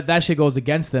 that shit goes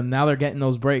against them. Now they're getting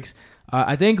those breaks.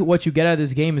 I think what you get out of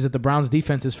this game is that the Browns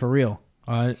defense is for real.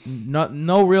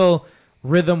 No real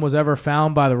rhythm was ever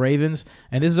found by the Ravens,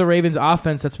 and this is a Ravens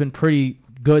offense that's been pretty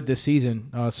good this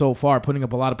season so far, putting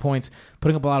up a lot of points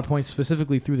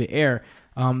specifically through the air.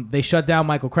 They shut down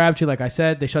Michael Crabtree, like I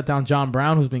said. They shut down John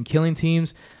Brown, who's been killing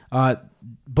teams.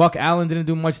 Buck Allen didn't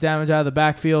do much damage out of the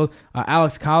backfield.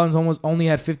 Alex Collins only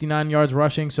had 59 yards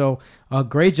rushing. So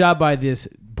great job by this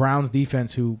Browns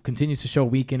defense, who continues to show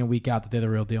week in and week out that they're the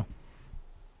real deal.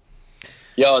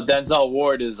 Yo, Denzel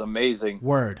Ward is amazing.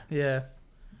 Word. Yeah.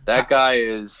 That guy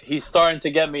he's starting to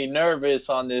get me nervous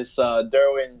on this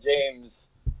Derwin James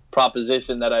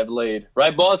proposition that I've laid.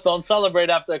 Right, boss? Don't celebrate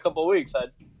after a couple of weeks.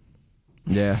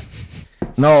 Yeah.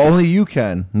 No, only you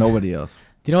can. Nobody else.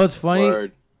 Do you know what's funny?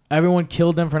 Word. Everyone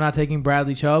killed them for not taking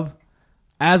Bradley Chubb.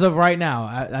 As of right now,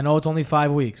 I know it's only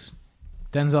 5 weeks.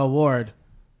 Denzel Ward,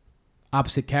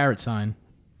 opposite carrot sign.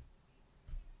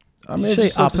 I Did mean, you say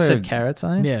it's just opposite like carrot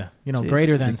sign? Yeah, Jesus.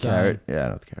 greater than the sign. carrot. Yeah,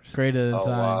 not the carrot. Greater than Oh,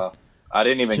 sign. wow. I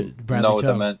didn't even Bradley know what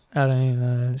that Chubb. meant. I don't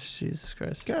even know. Jesus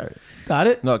Christ. Carrot. Got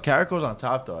it? No, carrot goes on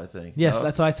top though. I think. Yes, No?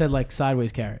 that's why I said like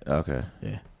sideways carrot. Okay.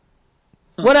 Yeah.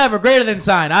 Whatever, greater than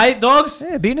sign. All right, dogs?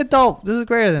 Yeah, be an adult. This is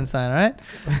greater than sign, all right?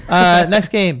 Next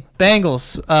game.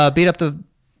 Bengals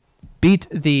beat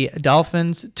the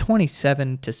Dolphins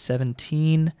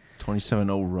 27-17.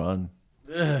 27-0 run.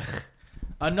 Ugh.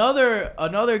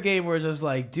 Another game where it's just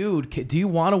like, dude, do you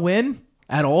want to win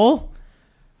at all?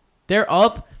 They're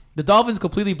up. The Dolphins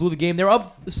completely blew the game. They're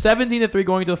up 17-3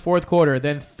 going into the fourth quarter.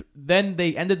 Then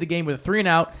they ended the game with a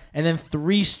 3-and-out, and then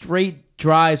 3 straight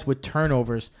drives with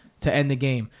turnovers to end the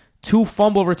game. 2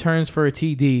 fumble returns for a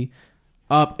TD,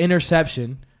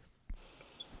 interception.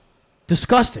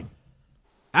 Disgusting.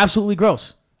 Absolutely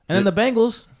gross. And then the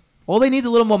Bengals, all they need is a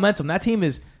little momentum. That team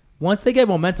is, once they get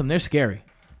momentum, they're scary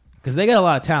because they got a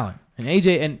lot of talent. And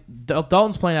AJ and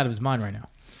Dalton's playing out of his mind right now.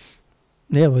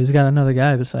 Yeah, well, he's got another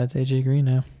guy besides AJ Green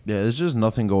now. Yeah, there's just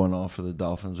nothing going on for the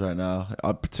Dolphins right now,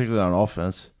 particularly on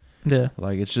offense. Yeah.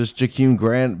 Like, it's just Jakeem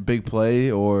Grant, big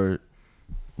play, or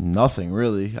nothing,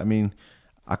 really. I mean,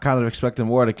 I kind of expected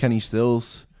more out of Kenny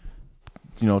Stills,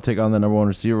 take on the number 1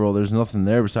 receiver role. There's nothing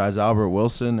there besides Albert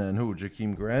Wilson and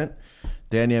Jakeem Grant.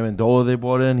 Danny Amendola they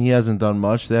brought in. He hasn't done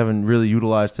much. They haven't really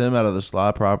utilized him out of the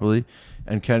slot properly.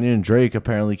 And Kenyon Drake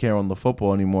apparently can't run the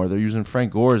football anymore. They're using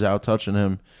Frank Gore's out touching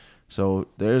him. So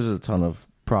there's a ton of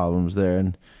problems there.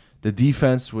 And the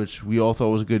defense, which we all thought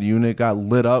was a good unit, got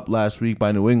lit up last week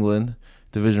by New England,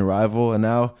 division rival. And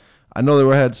now I know they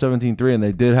were ahead 17-3, and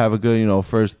they did have a good,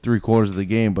 first 3 quarters of the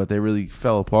game, but they really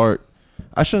fell apart.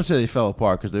 I shouldn't say they fell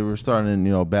apart because they were starting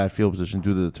in, bad field position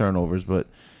due to the turnovers, but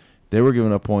they were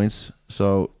giving up points.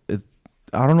 So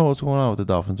I don't know what's going on with the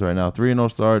Dolphins right now. 3-0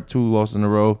 start, 2 losses in a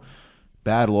row.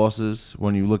 Bad losses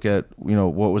when you look at,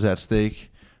 what was at stake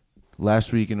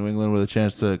last week in New England with a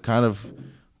chance to kind of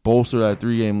bolster that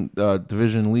 3-game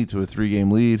division lead to a 3-game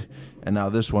lead, and now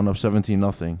this one up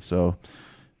 17-0. So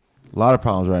a lot of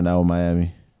problems right now with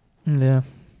Miami. Yeah.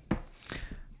 Do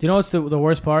you know what's the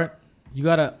worst part? You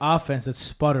got an offense that's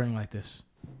sputtering like this,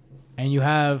 and you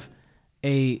have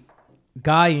a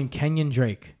guy in Kenyon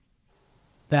Drake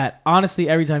that, honestly,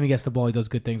 every time he gets the ball, he does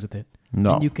good things with it.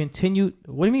 No. And you continue.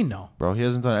 What do you mean no? Bro, he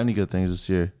hasn't done any good things this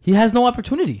year. He has no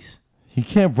opportunities. He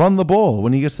can't run the ball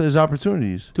when he gets to his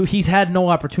opportunities. Dude, he's had no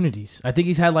opportunities. I think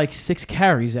he's had like 6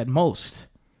 carries at most.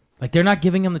 Like, they're not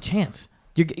giving him the chance.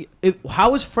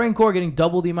 How is Frank Gore getting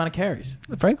double the amount of carries?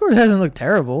 Frank Gore hasn't looked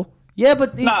terrible. Yeah,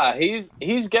 but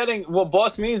he's getting what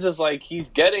boss means is like he's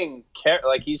getting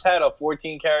like he's had a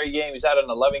 14 carry game, he's had an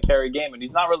 11 carry game, and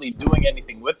he's not really doing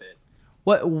anything with it.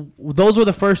 what? Those were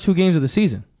the first 2 games of the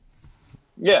season.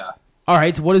 Yeah. All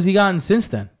right, so what has he gotten since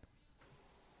then?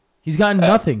 He's gotten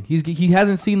nothing. He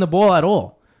hasn't seen the ball at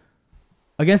all.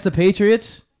 Against the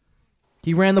Patriots,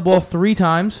 he ran the ball 3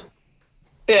 times.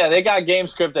 Yeah, they got game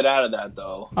scripted out of that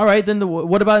though. All right, then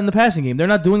what about in the passing game? They're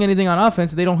not doing anything on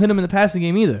offense. They don't hit him in the passing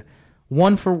game either.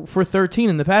 1 for 13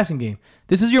 in the passing game.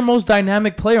 This is your most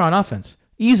dynamic player on offense.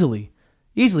 Easily.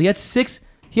 He had 6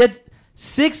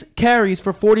 carries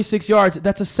for 46 yards.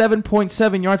 That's a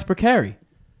 7.7 yards per carry.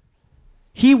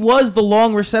 He was the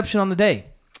long reception on the day.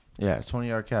 Yeah,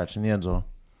 20-yard catch in the end zone.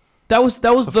 That was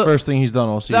The first thing he's done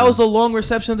all season. That was the long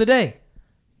reception of the day.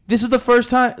 This is the first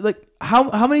time. Like,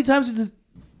 how many times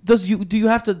do you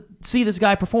have to see this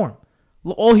guy perform?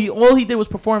 All he did was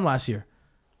perform last year.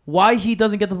 Why he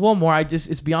doesn't get the ball more?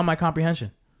 It's beyond my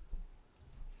comprehension.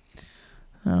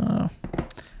 All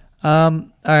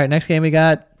right, next game we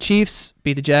got Chiefs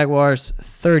beat the Jaguars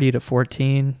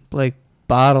 30-14. Blake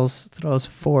Bottles throws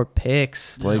 4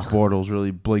 picks. Blake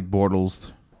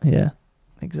Bortles. Yeah,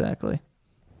 exactly.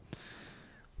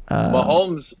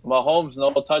 Mahomes,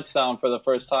 no touchdown for the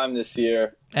first time this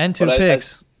year. And 2 But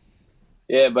picks.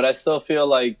 But I still feel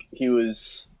like he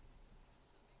was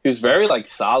very like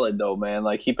solid though, man.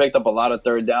 Like he picked up a lot of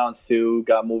third downs too,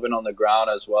 got moving on the ground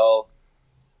as well.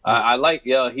 I like,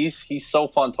 he's so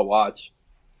fun to watch.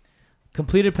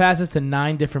 Completed passes to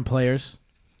 9 different players.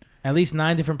 At least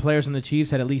 9 different players in the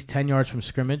Chiefs had at least 10 yards from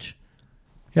scrimmage.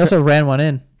 He also ran one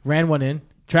in.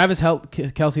 Travis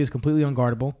Kelce is completely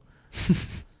unguardable.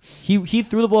 He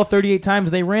threw the ball 38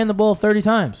 times. They ran the ball 30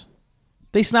 times.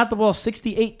 They snapped the ball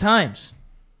 68 times.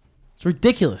 It's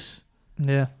ridiculous.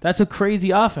 Yeah. That's a crazy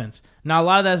offense. Now, a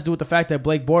lot of that has to do with the fact that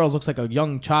Blake Bortles looks like a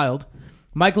young child.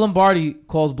 Mike Lombardi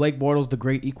calls Blake Bortles the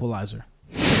great equalizer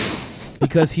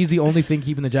because he's the only thing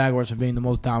keeping the Jaguars from being the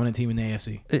most dominant team in the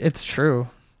AFC. It's true.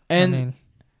 And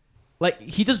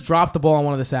he just dropped the ball on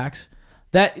one of the sacks.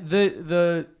 That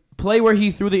the play where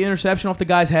he threw the interception off the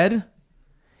guy's head,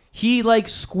 he like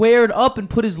squared up and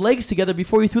put his legs together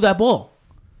before he threw that ball.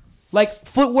 Like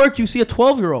footwork you see a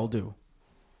 12-year-old do.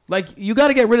 Like you got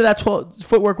to get rid of that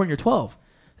footwork when you're 12.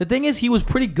 The thing is, he was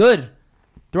pretty good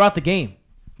throughout the game.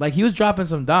 Like he was dropping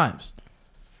some dimes,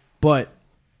 but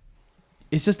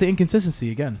it's just the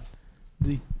inconsistency again.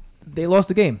 They lost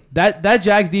the game. That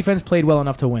Jags defense played well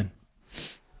enough to win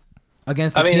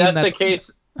against. That's the case.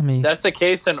 That's the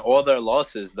case in all their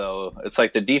losses, though. It's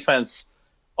like the defense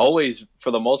always,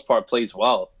 for the most part, plays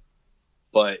well,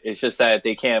 but it's just that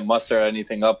they can't muster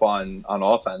anything up on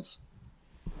offense.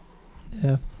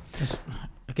 Yeah.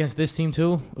 Against this team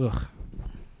too. Ugh.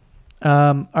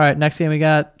 All right, next game we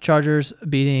got Chargers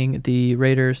beating the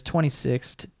Raiders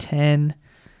 26-10.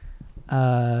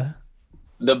 The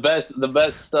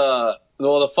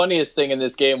funniest thing in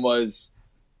this game was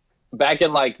back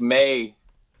in like May,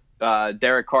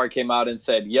 Derek Carr came out and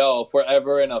said, "Yo, if we're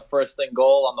ever in a 1st and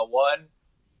goal on the 1,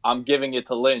 I'm giving it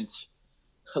to Lynch."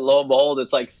 Lo and behold,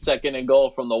 it's like 2nd and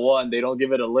goal from the 1. They don't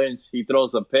give it to Lynch. He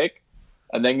throws a pick.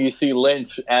 And then you see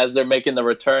Lynch as they're making the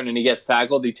return and he gets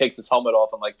tackled. He takes his helmet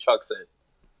off and like chucks it.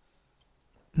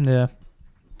 Yeah.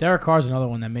 Derek Carr's another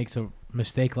one that makes a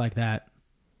mistake like that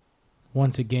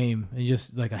once a game. And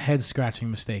just like a head-scratching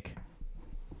mistake.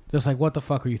 Just like, what the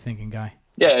fuck are you thinking, guy?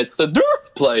 Yeah, it's the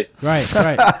play. Right.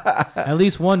 At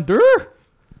least one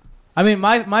I mean,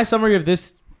 my summary of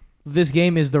this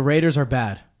game is the Raiders are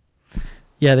bad.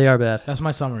 Yeah, they are bad. That's my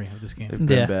summary of this game. They've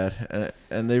been bad.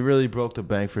 And they really broke the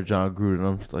bank for John Gruden.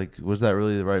 I'm like, was that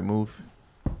really the right move?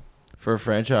 For a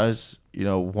franchise,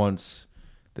 once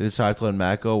they decide to let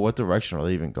Matt go, what direction are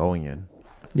they even going in?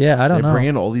 Yeah, I don't know. They bring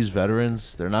in all these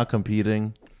veterans. They're not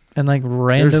competing. And like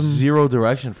random... There's zero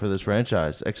direction for this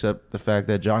franchise except the fact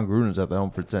that John Gruden's at the helm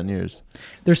for 10 years.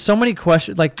 There's so many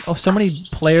questions, so many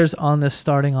players on this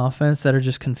starting offense that are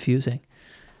just confusing.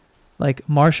 Like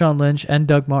Marshawn Lynch and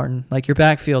Doug Martin. Like your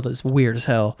backfield is weird as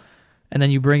hell. And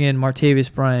then you bring in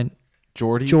Martavis Bryant,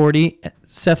 Jordy,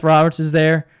 Seth Roberts is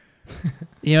there.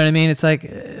 You know what I mean? It's like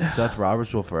Seth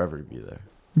Roberts will forever be there.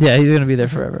 Yeah, he's gonna be there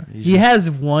forever. He has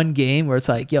one game where it's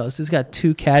like, yo, this has got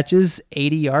 2 catches,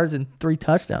 80 yards, and 3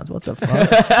 touchdowns. What the fuck?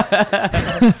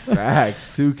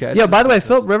 Facts, 2 catches. Yo, by the way,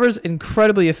 Philip Rivers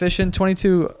incredibly efficient.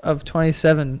 22 of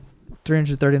 27.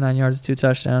 339 yards, 2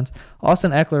 touchdowns.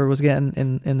 Austin Eckler was getting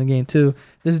in the game too.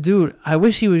 This dude, I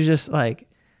wish I was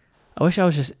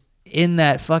just in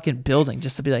that fucking building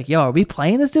just to be like, yo, are we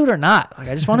playing this dude or not? Like,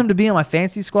 I just want him to be on my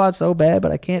fantasy squad so bad,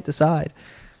 but I can't decide.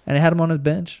 And I had him on his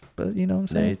bench, but you know what I'm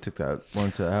saying? Yeah, he took that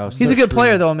one to the house. He's a good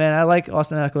player though, man. I like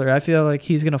Austin Eckler. I feel like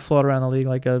he's gonna float around the league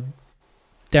like a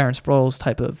Darren Sproles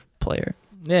type of player.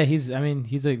 Yeah, he's a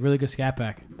really good scat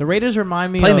back. The Raiders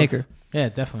remind me playmaker. Yeah,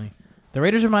 definitely. The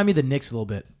Raiders remind me of the Knicks a little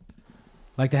bit.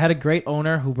 Like, they had a great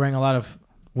owner who bring a lot of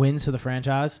wins to the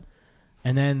franchise,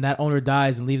 and then that owner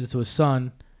dies and leaves it to his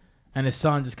son, and his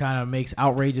son just kind of makes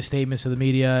outrageous statements to the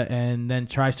media and then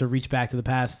tries to reach back to the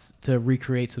past to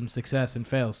recreate some success and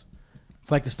fails. It's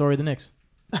like the story of the Knicks.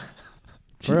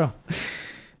 For real.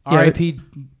 R.I.P.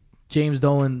 James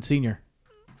Dolan Sr.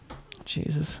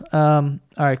 Jesus. All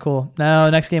right, cool. Now,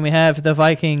 next game we have, the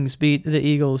Vikings beat the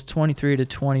Eagles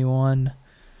 23-21.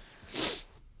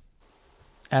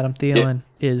 Adam Thielen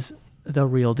is the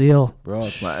real deal. Bro,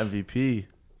 it's my MVP.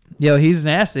 Yo, he's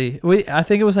nasty. I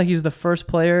think it was like he was the first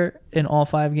player in all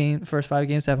first 5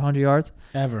 games to have 100 yards.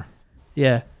 Ever.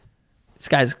 Yeah.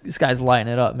 This guy's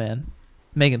lighting it up, man.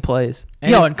 Making plays.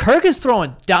 And Kirk is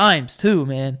throwing dimes too,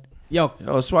 man. Yo,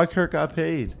 that's why Kirk got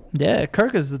paid. Yeah,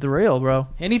 Kirk is the real, bro.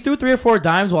 And he threw 3 or 4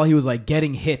 dimes while he was like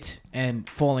getting hit and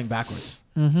falling backwards.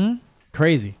 Mm-hmm.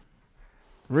 Crazy.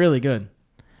 Really good.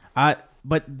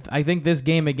 But I think this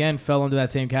game, again, fell into that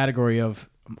same category of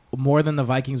more than the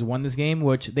Vikings won this game,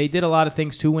 which they did a lot of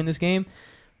things to win this game.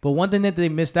 But one thing that they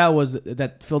missed out was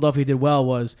that Philadelphia did well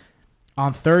was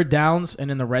on third downs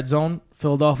and in the red zone,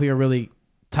 Philadelphia really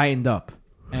tightened up.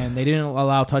 And they didn't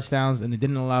allow touchdowns and they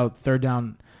didn't allow third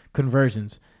down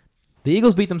conversions. The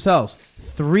Eagles beat themselves.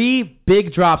 3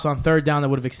 big drops on third down that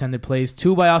would have extended plays.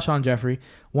 2 by Alshon Jeffrey.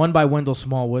 1 by Wendell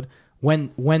Smallwood.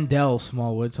 Wendell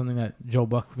Smallwood, something that Joe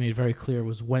Buck made very clear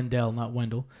was Wendell, not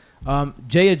Wendell.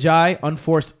 Jay Ajayi,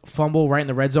 unforced fumble right in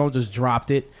the red zone, just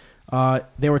dropped it.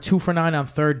 They were 2 for 9 on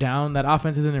third down. That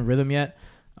offense isn't in rhythm yet.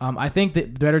 I think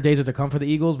that better days are to come for the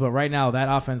Eagles, but right now that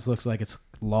offense looks like it's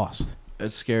lost.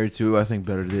 It's scary, too. I think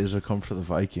better days are come for the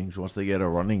Vikings once they get a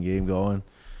running game going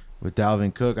with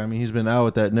Dalvin Cook. I mean, he's been out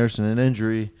with that nursing an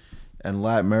injury. And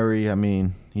Lat Murray, I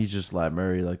mean, he's just Lat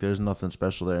Murray. Like, there's nothing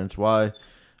special there. And it's why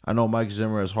I know Mike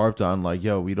Zimmer has harped on, like,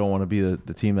 yo, we don't want to be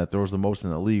the team that throws the most in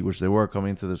the league, which they were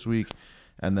coming into this week.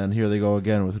 And then here they go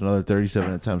again with another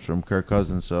 37 attempts from Kirk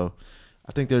Cousins. So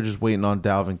I think they're just waiting on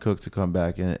Dalvin Cook to come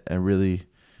back and really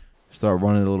start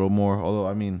running a little more. Although,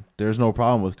 I mean, there's no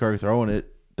problem with Kirk throwing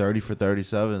it 30 for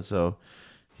 37. So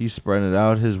he's spreading it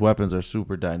out. His weapons are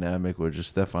super dynamic with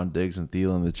just Stephon Diggs and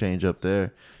Thielen, the change up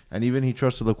there. And even he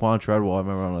trusted Laquan Treadwell. I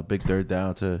remember on a big third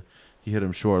down he hit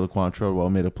him short. Laquan Treadwell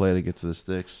made a play to get to the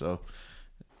sticks. So,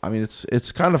 I mean,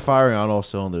 it's kind of firing on all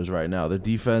cylinders right now. The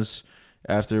defense,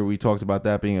 after we talked about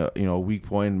that being a weak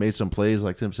point, made some plays.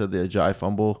 Like Tim said, the Ajayi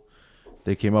fumble.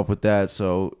 They came up with that.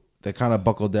 So they kind of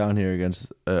buckled down here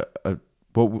against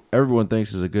what everyone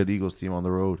thinks is a good Eagles team on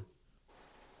the road.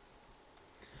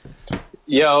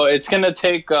 Yo, it's gonna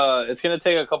take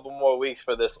a couple more weeks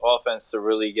for this offense to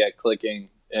really get clicking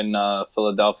in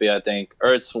Philadelphia. I think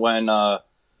Ertz went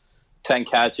 10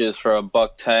 catches for a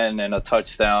 $110 and a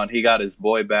touchdown. He got his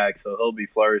boy back, so he'll be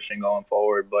flourishing going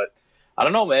forward. But I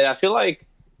don't know, man. I feel like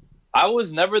I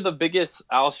was never the biggest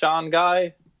Alshon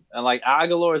guy, and like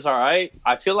Aguilar's all right.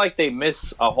 I feel like they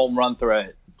miss a home run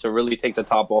threat to really take the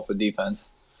top off of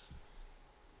defense.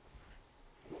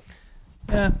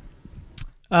 Yeah.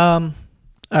 All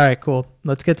right, cool.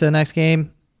 Let's get to the next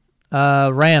game.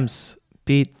 Rams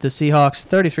beat the Seahawks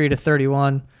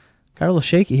 33-31. Got a little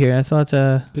shaky here. I thought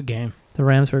good game. The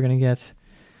Rams were going to get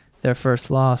their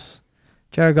first loss.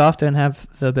 Jared Goff didn't have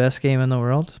the best game in the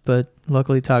world, but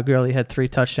luckily Todd Gurley had 3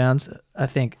 touchdowns, I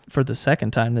think, for the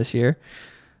second time this year.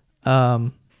 Yeah,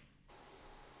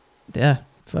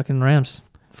 fucking Rams,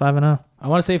 5-0. I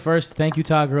want to say first, thank you,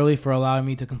 Todd Gurley, for allowing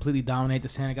me to completely dominate the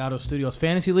Santa Gato Studios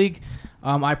Fantasy League.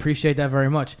 I appreciate that very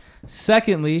much.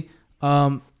 Secondly,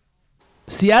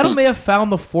 Seattle may have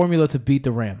found the formula to beat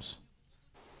the Rams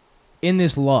in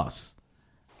this loss.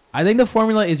 I think the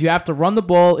formula is you have to run the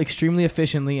ball extremely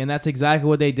efficiently, and that's exactly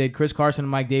what they did. Chris Carson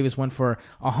and Mike Davis went for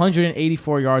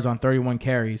 184 yards on 31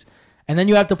 carries. And then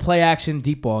you have to play action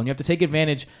deep ball, and you have to take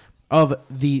advantage of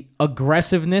the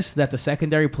aggressiveness that the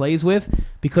secondary plays with,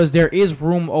 because there is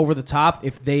room over the top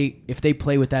if they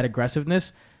play with that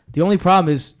aggressiveness. The only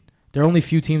problem is there are only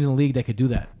few teams in the league that could do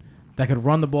that could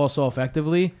run the ball so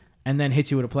effectively and then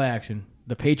hit you with a play action.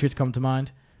 The Patriots come to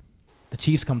mind. The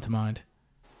Chiefs come to mind.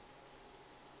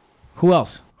 Who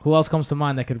else? Who else comes to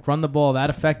mind that could run the ball that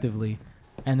effectively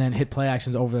and then hit play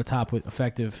actions over the top with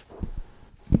effective?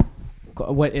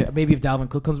 Maybe if Dalvin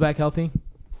Cook comes back healthy.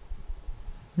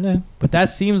 Yeah. But that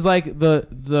seems like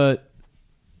the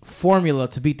formula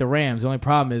to beat the Rams. The only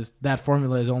problem is that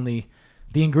formula is only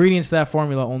the ingredients to that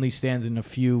formula only stands in a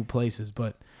few places.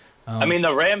 But I mean,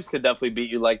 the Rams could definitely beat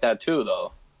you like that too,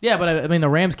 though. Yeah, but I mean, the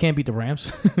Rams can't beat the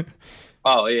Rams.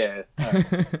 Oh yeah, right.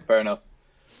 Fair enough.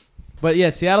 But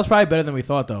yeah, Seattle's probably better than we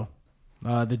thought, though.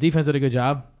 The defense did a good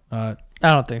job. I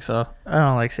don't think so. I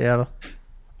don't like Seattle.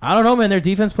 I don't know, man. Their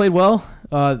defense played well.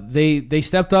 They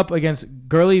stepped up against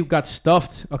Gurley. Got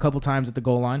stuffed a couple times at the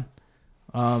goal line.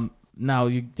 Now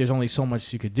there's only so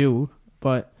much you could do,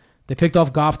 but they picked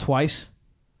off Goff twice.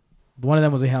 One of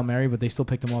them was a Hail Mary, but they still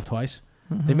picked him off twice.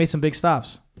 Mm-hmm. They made some big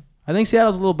stops. I think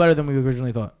Seattle's a little better than we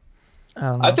originally thought.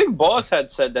 I think Boss had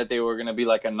said that they were going to be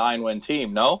like a 9-win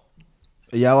team. No.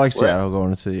 Yeah, I like Seattle going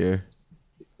into the year.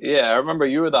 Yeah, I remember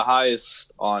you were the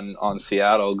highest on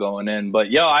Seattle going in, but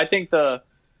I think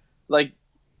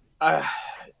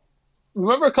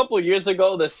remember a couple of years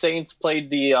ago the Saints played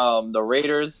the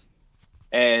Raiders,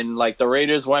 and like the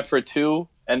Raiders went for 2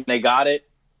 and they got it,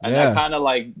 and that kind of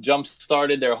like jump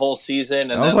started their whole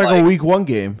season. And that was like a week 1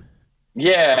 game.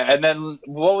 Yeah, and then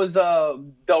what was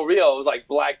Del Rio? It was like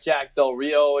Blackjack Del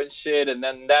Rio and shit, and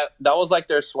then that was like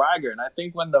their swagger. And I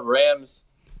think when the Rams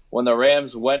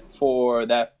went for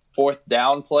that 4th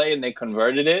down play and they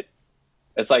converted it,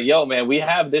 it's like, yo, man, we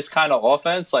have this kind of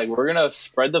offense. Like, we're gonna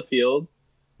spread the field,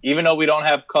 even though we don't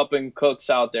have Kupp and Cooks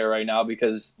out there right now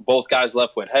because both guys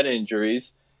left with head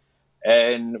injuries.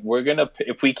 And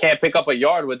if we can't pick up a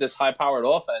yard with this high-powered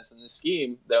offense and this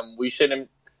scheme, then we shouldn't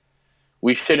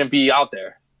be out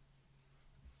there.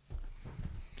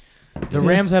 The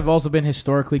Rams have also been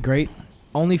historically great.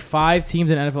 Only 5 teams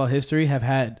in NFL history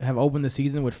have opened the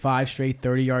season with 5 straight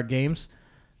 30-yard games.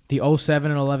 The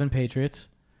 07 and 11 Patriots.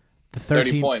 The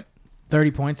 30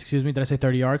 points, excuse me. Did I say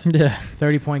 30 yards? Yeah.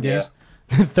 30-point games.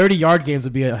 30-yard games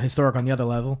would be a historic on the other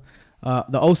level.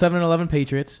 The 07 and 11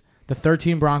 Patriots. The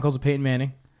 13 Broncos with Peyton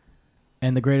Manning.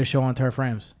 And the greatest show on turf,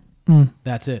 Rams.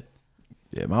 That's it.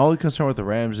 Yeah, my only concern with the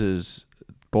Rams is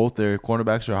both their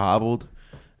cornerbacks are hobbled.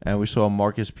 And we saw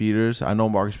Marcus Peters. I know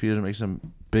Marcus Peters makes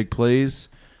some big plays,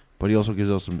 but he also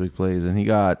gives us some big plays. And he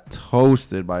got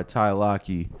toasted by Ty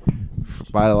Lockett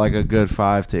by like a good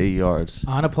 5 to 8 yards.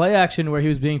 On a play action where he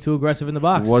was being too aggressive in the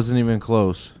box. It wasn't even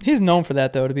close. He's known for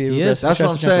that, though, to be aggressive. That's what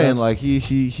I'm saying. Like,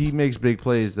 he makes big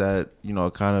plays that,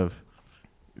 kind of,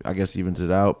 I guess, evens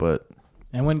it out. But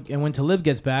And when Talib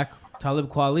gets back, Talib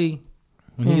Kweli,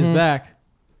 when he gets back,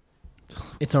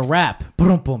 it's a wrap.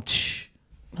 Boom, boom,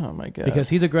 Oh, my God. because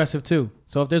he's aggressive too.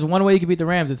 So if there's one way you can beat the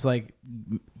Rams, it's like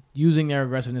using their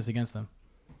aggressiveness against them.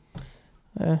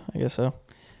 I guess so.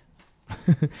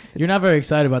 You're not very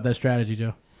excited about that strategy,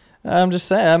 Joe. I'm just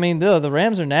saying. I mean, the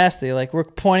Rams are nasty. Like, we're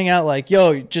pointing out, like,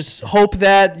 yo, just hope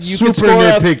that you can super score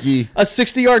nitpicky. a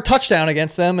 60-yard touchdown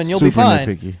against them, and you'll Super be fine.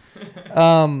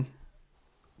 nitpicky.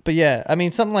 But yeah, I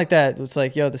mean, something like that. It's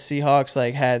like, yo, the Seahawks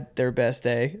like had their best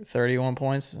day, 31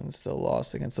 points, and still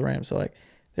lost against the Rams. So like,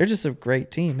 they're just a great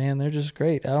team, man. They're just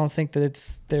great. I don't think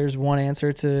that there's one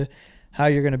answer to how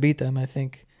you're going to beat them. I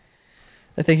think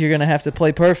you're going to have to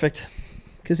play perfect,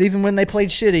 because even when they played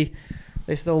shitty,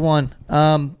 they still won.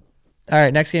 All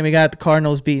right, next game we got the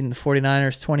Cardinals beating the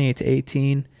 49ers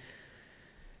 28-18.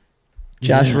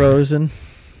 Josh Rosen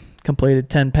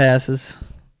completed 10 passes.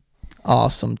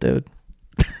 Awesome, dude.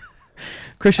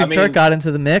 Christian Kirk got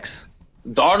into the mix.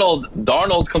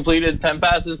 Darnold completed 10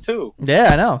 passes too. Yeah,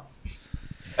 I know.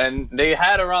 And they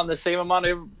had around the same amount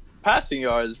of passing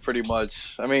yards, pretty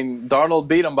much. I mean, Darnold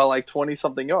beat him by like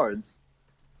 20-something yards.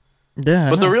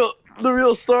 Yeah, but the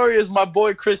real story is my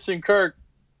boy Christian Kirk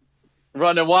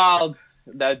running wild.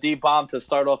 That deep bomb to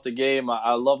start off the game.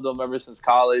 I loved him ever since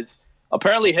college.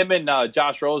 Apparently, him and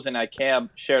Josh Rosen at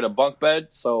camp shared a bunk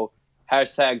bed. So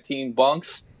hashtag Team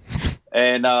Bunks.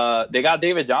 And they got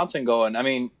David Johnson going. I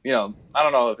mean, I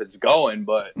don't know if it's going,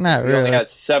 but Not he really. only had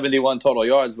 71 total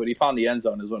yards, but he found the end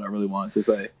zone is what I really wanted to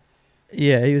say.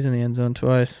 Yeah, he was in the end zone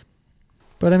twice.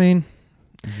 But, I mean,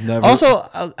 Never.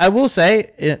 also, I will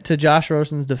say, to Josh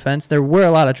Rosen's defense, there were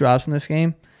a lot of drops in this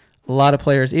game. A lot of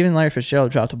players, even Larry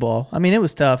Fitzgerald dropped the ball. I mean, it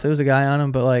was tough. There was a guy on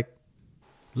him, but, like...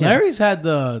 Larry's had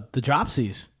the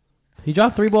dropsies. He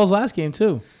dropped 3 balls last game,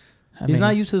 too. He's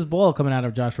not used to his ball coming out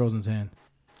of Josh Rosen's hand.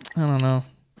 I don't know.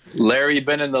 Larry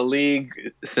been in the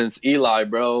league since Eli,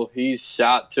 bro. He's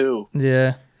shot too.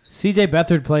 Yeah. C.J.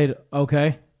 Beathard played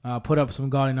okay. Put up some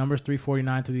gaudy numbers,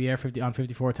 349 through the air, 50 on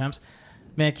 54 attempts.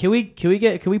 Man, can we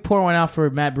pour one out for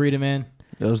Matt Breida, man?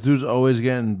 Those dudes always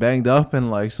getting banged up,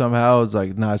 and like somehow it's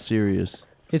like not serious.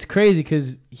 It's crazy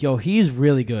because he's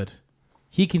really good.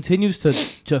 He continues to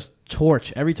just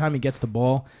torch every time he gets the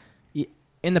ball.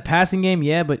 In the passing game,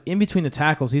 yeah, but in between the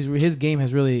tackles, his game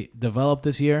has really developed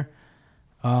this year.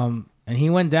 And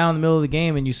he went down in the middle of the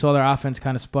game, and you saw their offense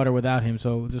kind of sputter without him.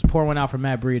 So just pour one out for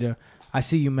Matt Breida. I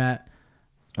see you, Matt.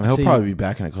 I mean, he'll probably be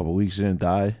back in a couple weeks. He didn't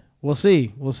die. We'll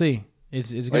see.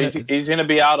 He's gonna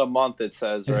be out a month. It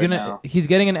says now. He's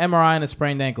getting an MRI and a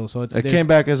sprained ankle, so it came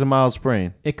back as a mild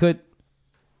sprain. It could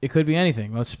be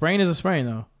anything. Well, sprain is a sprain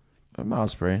though. A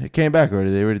mild sprain. It came back already.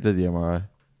 They already did the MRI.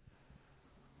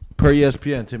 Per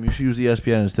ESPN, Tim, you should use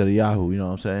ESPN instead of Yahoo. You know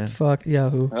what I'm saying? Fuck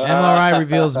Yahoo. MRI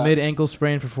reveals mid-ankle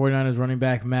sprain for 49ers running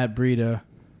back Matt Breida.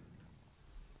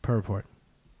 Per report.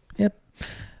 Yep.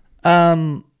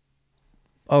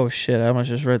 Oh, shit. I almost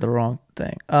just read the wrong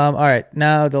thing. All right.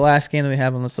 Now, the last game that we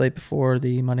have on the slate before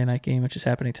the Monday night game, which is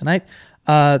happening tonight.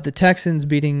 The Texans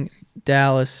beating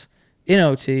Dallas in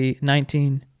OT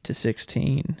 19-16.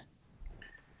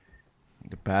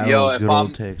 The battle of good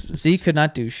old Texas. Z could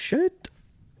not do shit.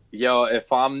 Yo,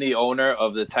 if I'm the owner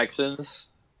of the Texans,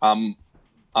 I'm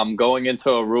going into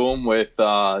a room with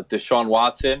Deshaun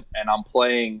Watson, and I'm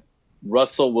playing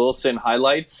Russell Wilson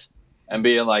highlights and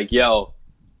being like, yo,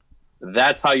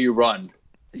 that's how you run.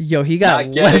 Yo, he got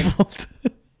leveled.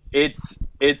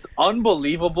 It's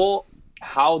unbelievable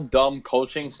how dumb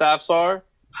coaching staffs are.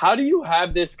 How do you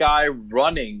have this guy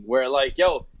running where, like,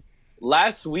 yo,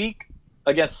 last week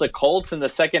against the Colts in the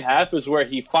second half is where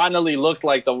he finally looked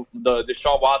like the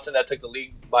Deshaun Watson that took the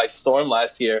league by storm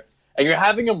last year, And you're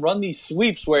having him run these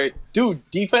sweeps where, dude,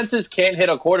 defenses can't hit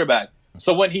a quarterback.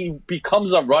 So when he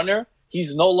becomes a runner,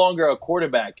 he's no longer a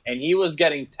quarterback. And he was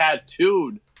getting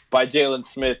tattooed by Jalen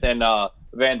Smith and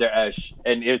Van Der Esch.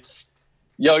 And it's,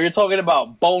 you're talking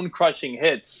about bone-crushing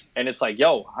hits. And it's like,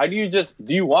 how do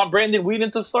you want Brandon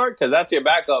Weeden to start? Because that's your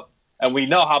backup. And we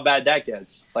know how bad that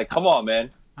gets. Like, come on,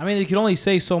 man. I mean, you can only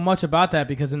say so much about that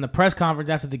because in the press conference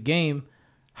after the game,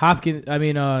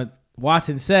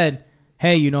 Watson said,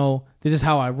 hey, this is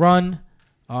how I run.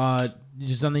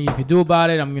 There's nothing you can do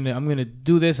about it. I'm gonna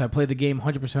do this. I play the game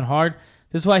 100% hard.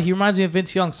 This is why he reminds me of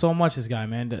Vince Young so much, this guy,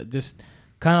 man. Just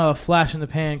kind of a flash in the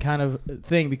pan kind of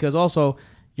thing because also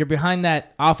you're behind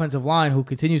that offensive line who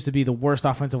continues to be the worst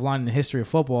offensive line in the history of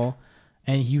football,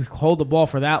 and you hold the ball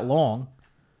for that long,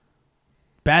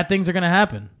 bad things are going to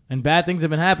happen. And bad things have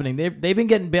been happening. They've been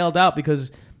getting bailed out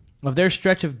because of their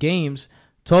stretch of games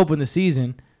to open the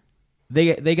season.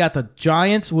 They got the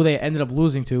Giants, who they ended up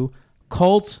losing to,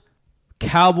 Colts,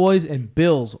 Cowboys, and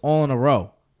Bills all in a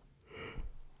row.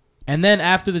 And then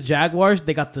after the Jaguars,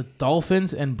 they got the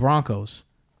Dolphins and Broncos.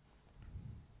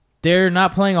 They're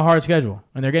not playing a hard schedule,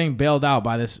 and they're getting bailed out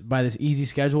by this easy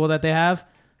schedule that they have.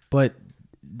 But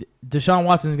Deshaun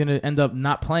Watson is going to end up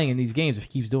not playing in these games if he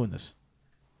keeps doing this.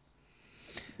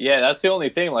 Yeah, that's the only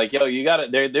thing. Like, you got to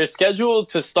their schedule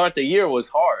to start the year was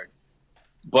hard,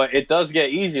 but it does get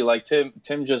easy. Like Tim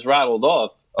just rattled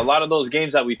off. A lot of those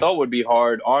games that we thought would be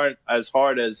hard aren't as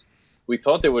hard as we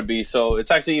thought they would be. So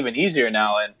it's actually even easier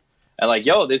now. And like,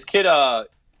 this kid,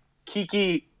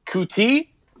 Kiki Kuti,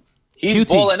 he's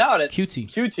balling out at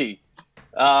QT.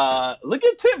 Look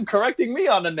at Tim correcting me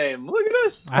on the name. Look at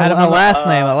this. I had him on the last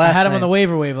name. I had him on the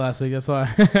waiver wave last week. That's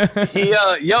why.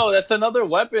 That's another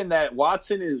weapon that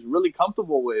Watson is really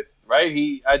comfortable with,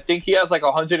 right? I think he has like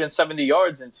 170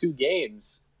 yards in 2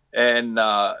 games, and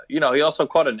he also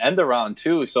caught an end around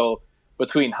too. So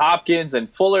between Hopkins and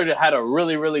Fuller had a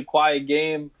really, really quiet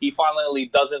game. He finally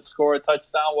doesn't score a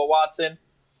touchdown with Watson.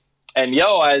 And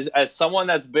as someone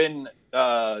that's been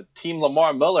Team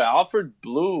Lamar Miller, Alfred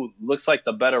Blue looks like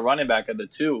the better running back of the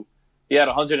two. He had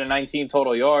 119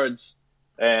 total yards.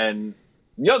 And,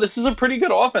 this is a pretty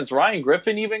good offense. Ryan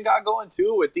Griffin even got going,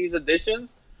 too, with these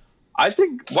additions. I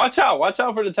think, watch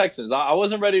out for the Texans. I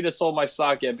wasn't ready to sell my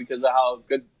stock yet because of how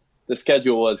good the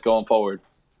schedule was going forward.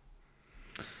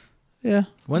 Yeah.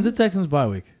 When's the Texans bye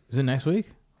week? Is it next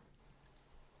week?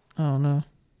 Oh, no.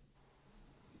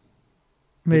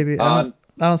 Maybe. I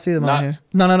don't see them on here.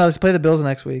 No. Let's play the Bills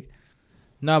next week.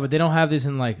 No, but they don't have this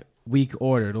in like week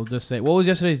order. It'll just say, what was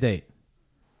yesterday's date?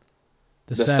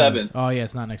 The 7th. Oh, yeah,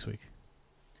 it's not next week.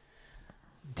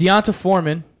 Deonta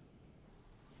Foreman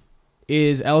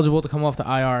is eligible to come off the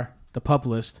IR, the PUP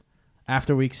list,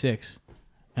 after week 6.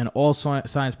 And all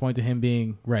signs point to him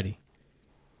being ready.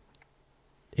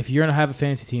 If you're going to have a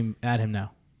fantasy team, add him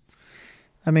now.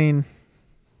 I mean,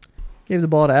 gave the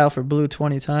ball to Alfred Blue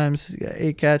 20 times. He got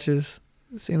 8 catches.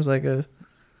 Seems like a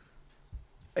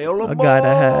guy to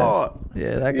have.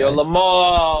 Yeah, that guy. Lamar,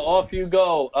 off you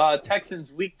go.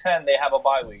 Texans, week 10, they have a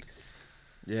bye week.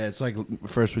 Yeah, it's like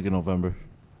first week in November.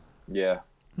 Yeah.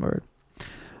 Word.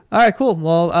 All right, cool.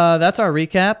 Well, that's our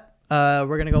recap. We're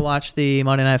going to go watch the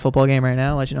Monday Night Football game right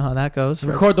now. Let you know how that goes.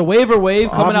 Record the waiver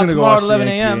wave coming out tomorrow at 11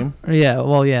 a.m. Yeah,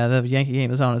 well, the Yankee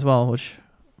game is on as well, which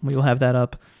we will have that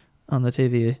up on the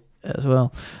TV as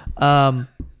well.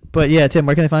 But yeah, Tim,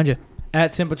 where can they find you?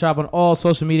 At Tim Pachop on all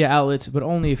social media outlets, but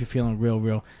only if you're feeling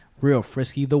real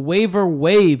frisky. The waiver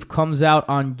wave comes out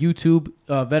on YouTube,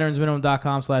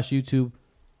 veteransminimum.com/YouTube.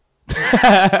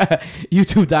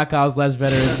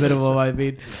 YouTube.com/veteransminimum, I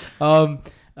mean.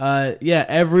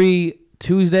 Every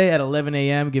Tuesday at 11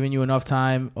 a.m., giving you enough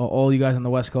time, all you guys on the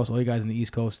West Coast, all you guys on the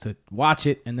East Coast, to watch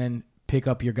it and then pick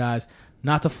up your guys.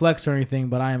 Not to flex or anything,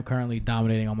 but I am currently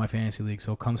dominating on my fantasy league,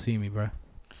 so come see me, bro.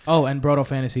 Oh, and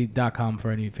BrotoFantasy.com for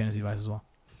any fantasy advice as well.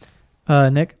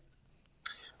 Nick?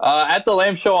 At The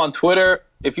Lamb Show on Twitter.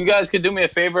 If you guys could do me a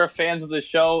favor, fans of the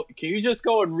show, can you just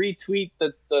go and retweet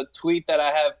the tweet that I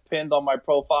have pinned on my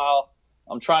profile?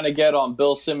 I'm trying to get on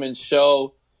Bill Simmons'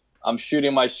 show. I'm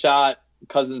shooting my shot,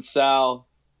 Cousin Sal,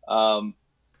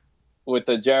 with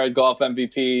the Jared Goff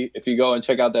MVP. If you go and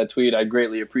check out that tweet, I'd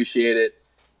greatly appreciate it.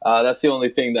 That's the only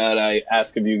thing that I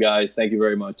ask of you guys. Thank you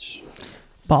very much.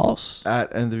 Balls.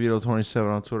 At NDeVito27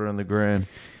 on Twitter and the Gram.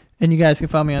 And you guys can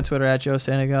follow me on Twitter at Joe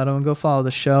Santagato, and go follow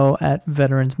the show at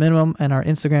Veterans Minimum and our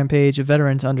Instagram page,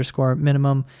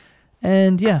 Veterans_Minimum.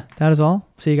 And yeah, that is all.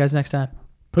 See you guys next time.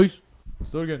 Peace.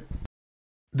 Let's do it again.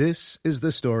 This is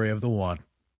the story of the one.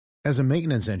 As a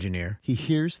maintenance engineer, he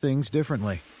hears things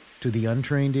differently. To the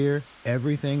untrained ear,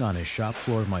 everything on his shop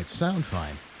floor might sound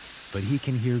fine, but he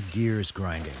can hear gears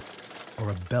grinding or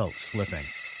a belt slipping.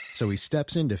 So he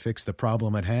steps in to fix the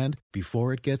problem at hand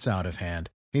before it gets out of hand.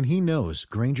 And he knows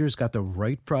Granger's got the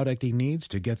right product he needs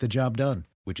to get the job done,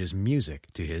 which is music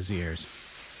to his ears.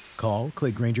 Call,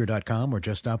 click Grainger.com, or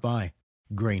just stop by.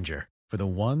 Grainger, for the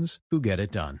ones who get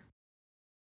it done.